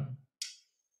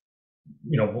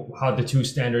how the two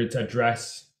standards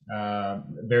address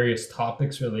various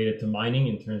topics related to mining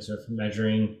in terms of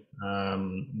measuring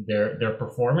their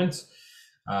performance.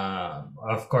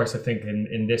 Of course, I think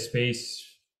in this space,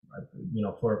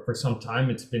 for some time,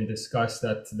 it's been discussed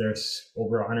that there's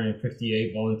over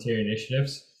 158 voluntary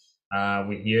initiatives.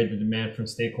 We hear the demand from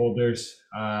stakeholders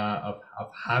of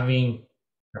having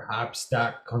perhaps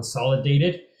that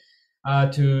consolidated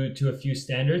to a few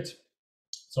standards.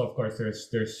 So of course,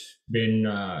 there's been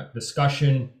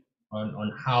discussion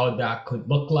on how that could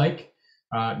look like,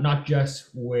 not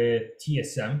just with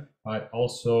TSM, but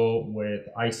also with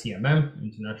ICMM,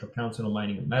 International Council on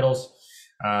Mining and Metals,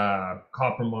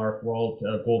 Copper Mark, World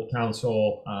Gold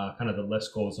Council, kind of the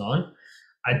list goes on.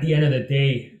 At the end of the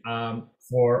day,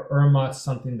 for IRMA,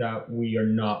 something that we are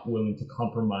not willing to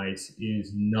compromise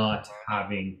is not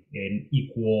having an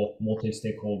equal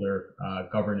multi-stakeholder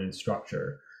governance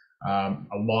structure.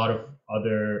 A lot of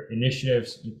other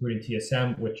initiatives, including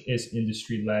TSM, which is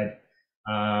industry-led.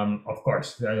 Of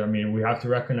course, I mean, we have to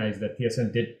recognize that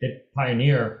TSM did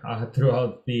pioneer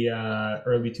throughout the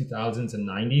early 2000s and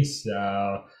 90s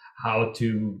how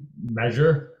to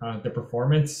measure the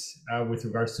performance with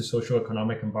regards to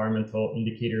socioeconomic environmental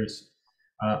indicators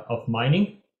of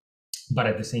mining. But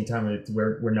at the same time,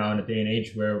 we're now in a day and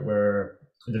age where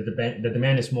the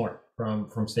demand is more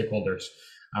from stakeholders.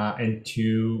 And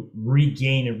to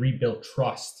regain and rebuild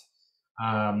trust,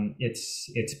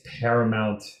 it's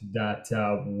paramount that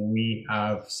we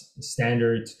have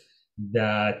standards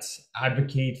that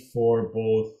advocate for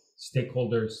both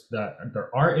stakeholders that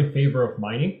are in favor of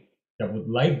mining, that would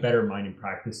like better mining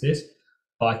practices,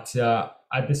 but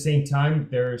at the same time,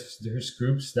 there's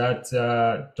groups that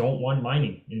don't want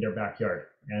mining in their backyard,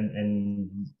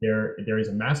 and there is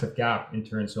a massive gap in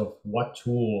terms of what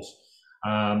tools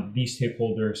these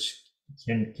stakeholders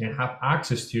can have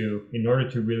access to in order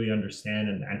to really understand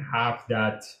and have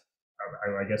that,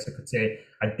 I guess I could say,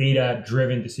 a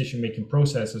data-driven decision-making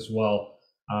process as well,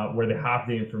 where they have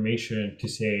the information to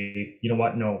say, you know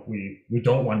what, no, we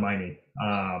don't want mining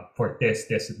for this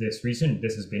reason.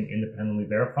 This has been independently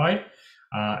verified,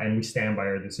 and we stand by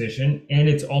our decision. And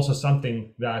it's also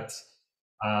something that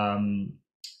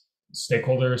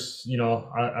stakeholders,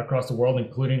 across the world,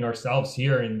 including ourselves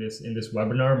here in this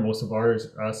webinar, most of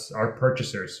us are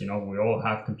purchasers. We all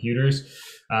have computers,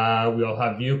 we all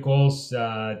have vehicles.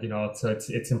 So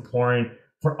it's important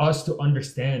for us to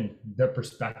understand the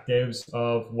perspectives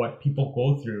of what people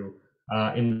go through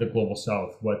in the global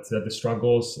south, what the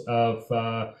struggles of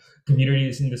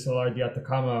communities in the Salar de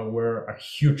Atacama, where a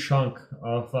huge chunk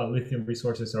of lithium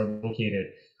resources are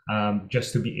located.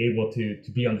 Just to be able to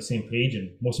be on the same page,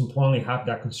 and most importantly, have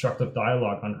that constructive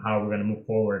dialogue on how we're going to move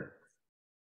forward.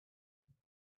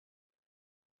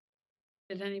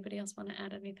 Did anybody else want to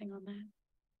add anything on that?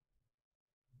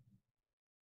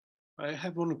 I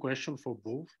have one question for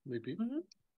both, maybe.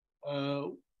 Mm-hmm.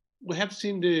 We have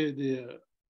seen the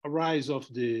rise of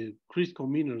the critical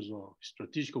minerals or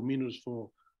strategic minerals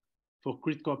for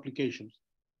critical applications.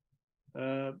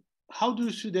 How do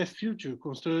you see the future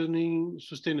concerning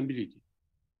sustainability?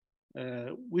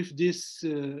 With this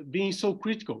being so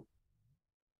critical,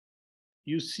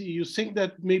 you think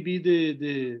that maybe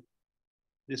the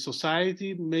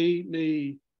society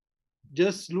may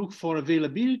just look for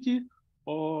availability,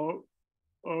 or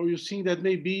you think that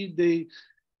maybe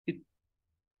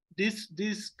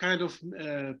this kind of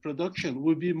production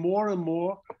will be more and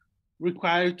more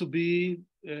required to be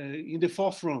in the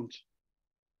forefront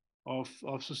of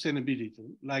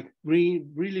sustainability, like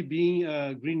really being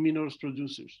green minerals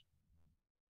producers?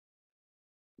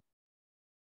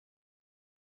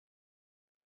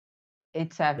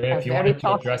 It's a if you very wanted to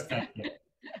tough. address that,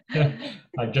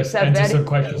 I just answer some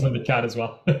questions on the chat as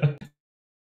well.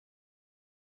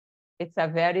 It's a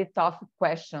very tough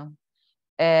question.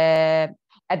 At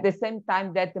the same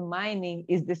time that the mining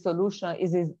is the solution,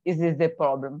 is the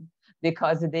problem,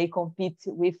 because they compete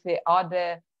with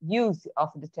other use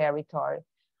of the territory.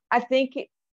 I think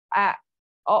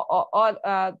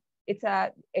it's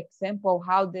an example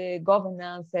how the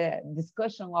governance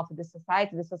discussion of the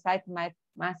society might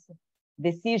make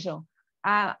decision.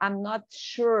 I'm not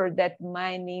sure that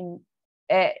mining,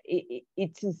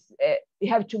 you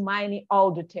have to mine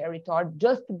all the territory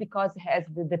just because it has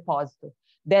the deposit.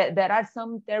 There are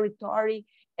some territory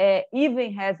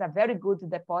even has a very good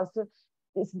deposit,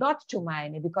 it's not to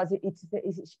mine because it's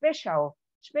special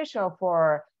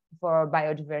for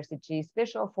biodiversity,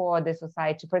 special for the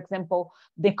society. For example,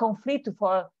 the conflict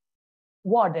for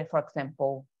water, for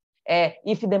example,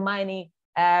 if the mining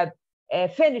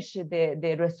finish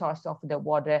the resource of the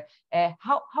water,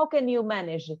 how can you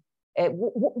manage?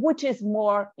 Which is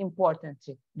more important,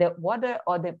 the water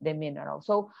or the mineral?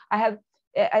 So I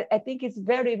think it's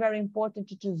very, very important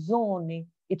to zone,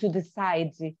 to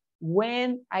decide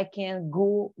when I can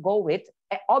go with.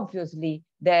 Obviously,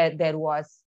 there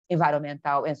was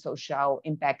environmental and social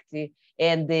impact,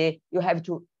 and you have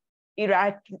to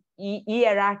hierarchize.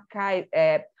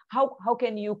 How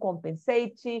can you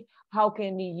compensate? How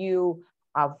can you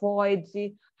avoid?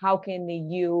 How can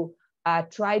you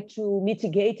try to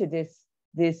mitigate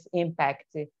this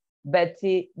impact? But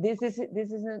this is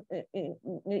an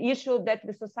issue that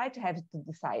the society has to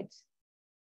decide.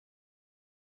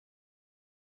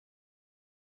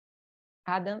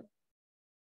 Adam?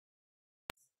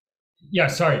 Yeah,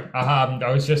 sorry.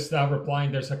 I was just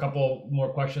replying. There's a couple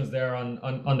more questions there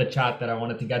on the chat that I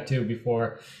wanted to get to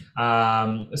before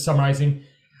summarizing.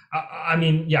 I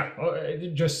mean, yeah,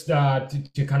 just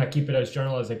to kind of keep it as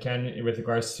general as I can with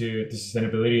regards to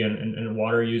sustainability and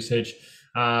water usage.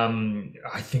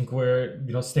 I think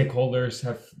stakeholders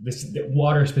have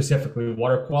water specifically,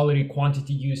 water quality,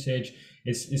 quantity usage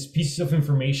is pieces of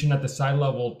information at the side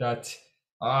level that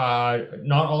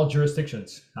not all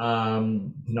jurisdictions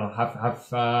have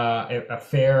a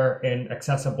fair and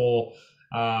accessible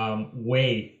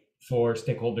way for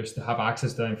stakeholders to have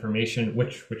access to that information,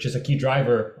 which is a key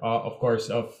driver, of course,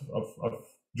 of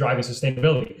driving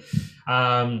sustainability.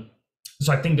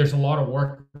 So I think there's a lot of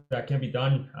work that can be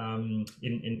done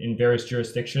in various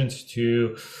jurisdictions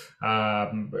to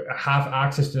have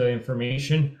access to the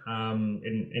information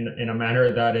in a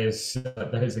manner that is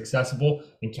accessible.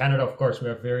 In Canada, of course, we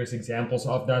have various examples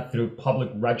of that through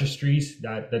public registries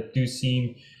that do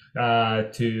seem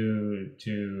to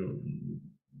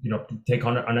take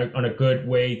on a good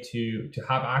way to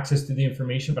have access to the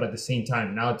information, but at the same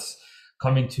time, now it's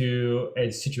coming to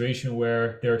a situation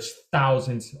where there's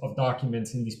thousands of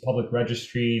documents in these public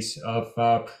registries of,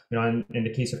 in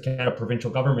the case of Canada, provincial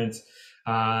governments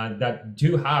that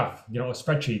do have,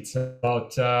 spreadsheets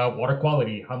about water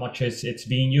quality, how much it's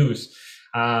being used.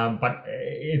 But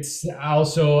it's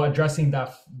also addressing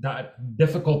that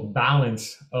difficult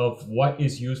balance of what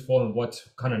is useful and what's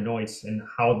kind of noise, and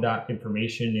how that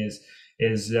information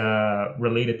is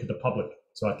related to the public.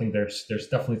 So I think there's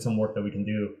definitely some work that we can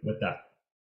do with that.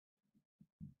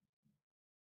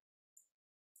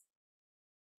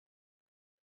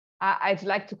 I'd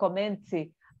like to comment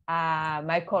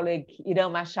my colleague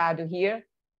Irã Machado here.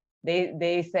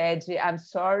 They said, I'm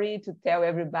sorry to tell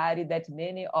everybody that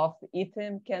many of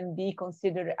items can be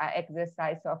considered an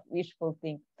exercise of wishful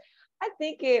thinking. I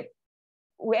think,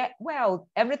 well,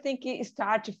 everything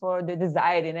starts for the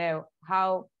desire,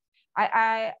 how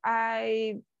I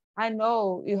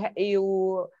know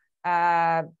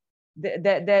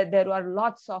there are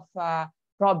lots of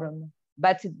problems,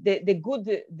 but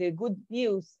the good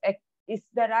news is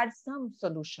there are some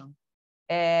solutions.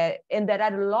 And there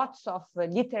are lots of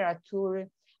literature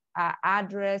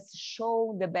address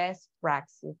show the best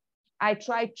practice. I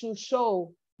try to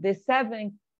show the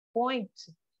 7 points.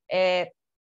 I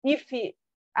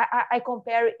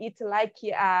compare it like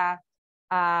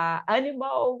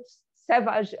animal,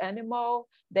 savage animal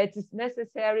that is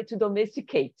necessary to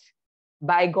domesticate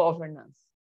by governance.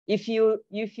 If you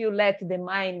let the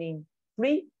mining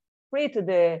free to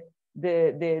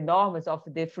the norms of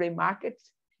the free market,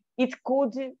 it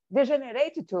could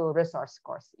degenerate to resource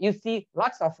course. You see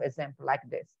lots of examples like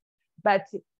this. But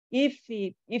if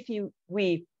we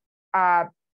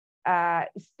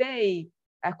stay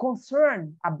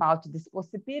concerned about this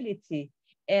possibility,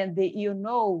 and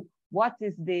what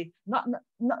is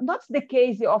not the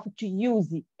case of to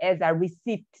use it as a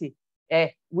receipt,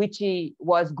 which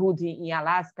was good in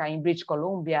Alaska, in British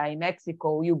Columbia, in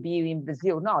Mexico, will be in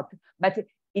Brazil, not, but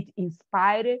it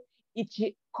inspired.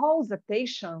 It calls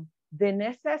attention the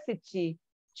necessity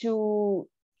to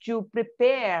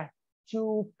prepare,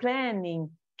 to planning,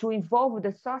 to involve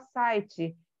the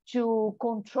society, to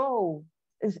control,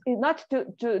 not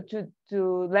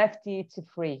to left it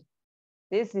free.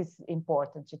 This is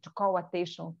important, to call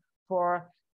attention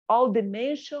for all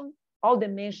dimension. All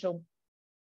dimension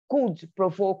could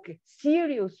provoke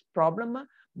serious problem,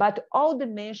 but all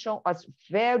dimension was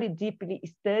very deeply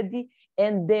studied,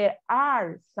 and there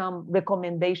are some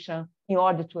recommendations in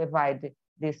order to avoid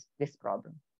this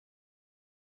problem.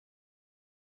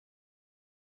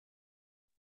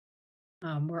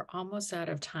 We're almost out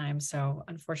of time, so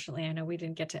unfortunately, I know we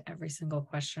didn't get to every single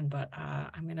question, but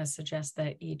I'm going to suggest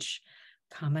that each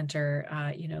commenter,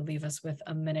 leave us with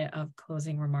a minute of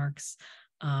closing remarks.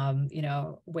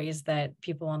 Ways that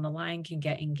people on the line can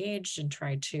get engaged and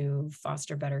try to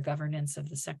foster better governance of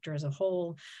the sector as a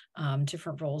whole,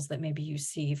 different roles that maybe you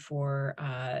see for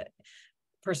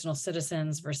personal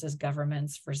citizens versus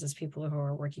governments versus people who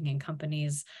are working in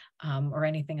companies, or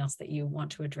anything else that you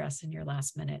want to address in your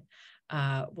last minute.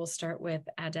 We'll start with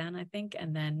Adan, I think,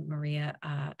 and then Maria,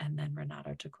 and then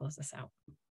Renato to close us out.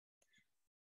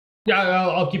 Yeah,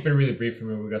 I'll keep it really brief. I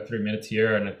mean, we got 3 minutes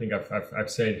here, and I think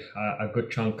I've said a good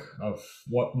chunk of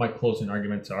what my closing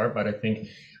arguments are. But I think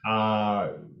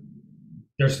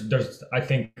I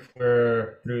think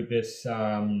we're through this,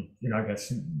 I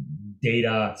guess,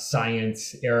 data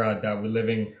science era that we're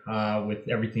living with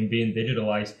everything being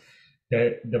digitalized.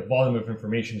 The volume of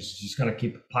information is just going to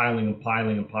keep piling and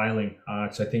piling and piling.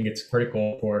 So I think it's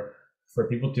critical for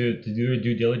people to do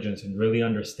due diligence and really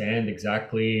understand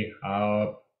exactly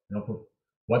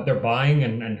what they're buying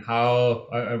and how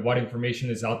what information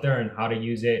is out there and how to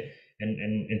use it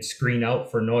and screen out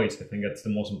for noise. I think that's the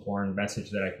most important message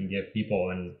that I can give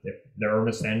people. And if the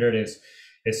IRMA standard is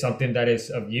something that is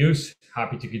of use,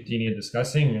 happy to continue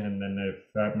discussing. And then if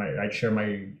I'd share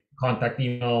my contact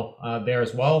email there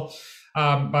as well.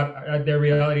 But the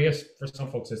reality is, for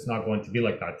some folks, it's not going to be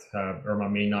like that. IRMA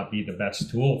may not be the best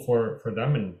tool for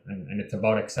them, and it's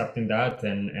about accepting that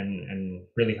and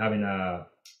really having a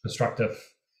constructive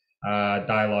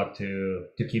dialogue to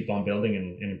keep on building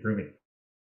and improving.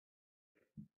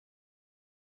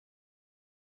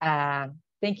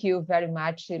 Thank you very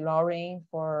much, Lauren,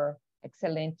 for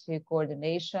excellent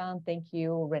coordination. Thank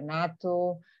you,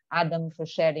 Renato, Adam, for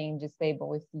sharing this table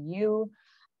with you.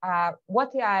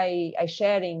 What I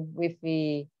sharing with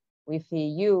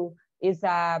you is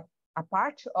a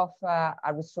part of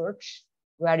a research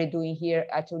we are doing here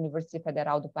at Universidade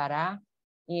Federal do Pará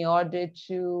in order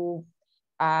to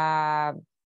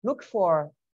look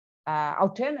for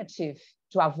alternative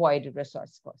to avoid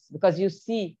resource costs, because you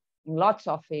see in lots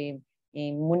of in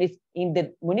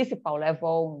the municipal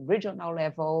level, regional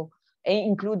level,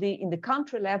 including in the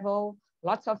country level,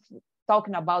 lots of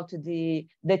talking about the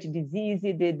disease,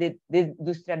 the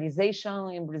industrialization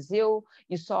in Brazil.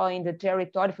 You saw in the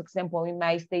territory, for example, in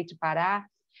my state, Pará,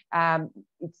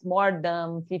 it's more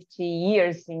than 50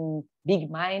 years in big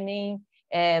mining,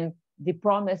 and the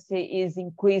promise is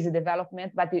increased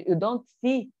development, but you don't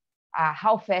see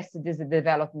how fast this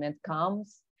development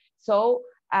comes. So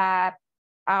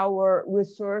our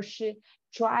research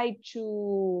try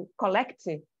to collect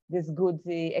this good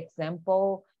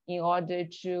example in order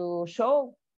to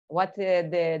show what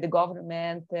the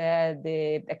government,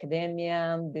 the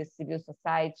academia, the civil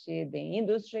society, the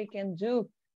industry can do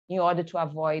in order to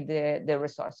avoid the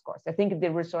resource cost. I think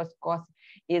the resource cost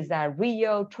is a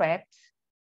real threat,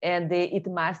 and it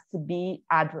must be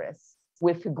addressed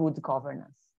with good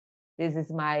governance. This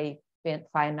is my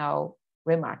final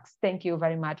remarks. Thank you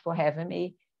very much for having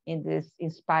me in this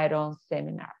inspiring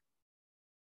seminar.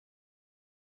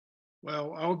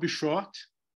 Well, I'll be short.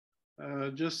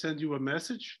 Just send you a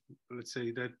message. Let's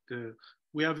say that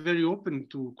we are very open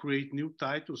to create new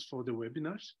titles for the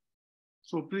webinars.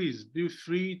 So please be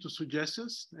free to suggest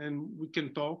us, and we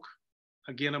can talk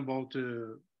again about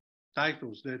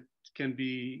titles that can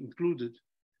be included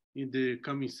in the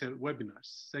coming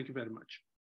webinars. Thank you very much.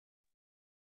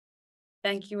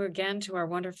 Thank you again to our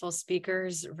wonderful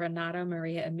speakers, Renato,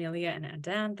 Maria, Amelia, and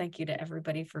Adan. Thank you to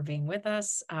everybody for being with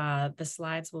us. The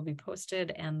slides will be posted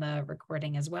and the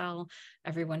recording as well.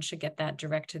 Everyone should get that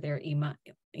direct to their email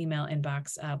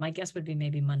inbox. My guess would be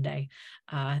maybe Monday.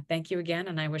 Thank you again,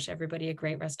 and I wish everybody a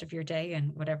great rest of your day in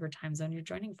whatever time zone you're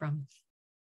joining from.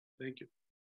 Thank you.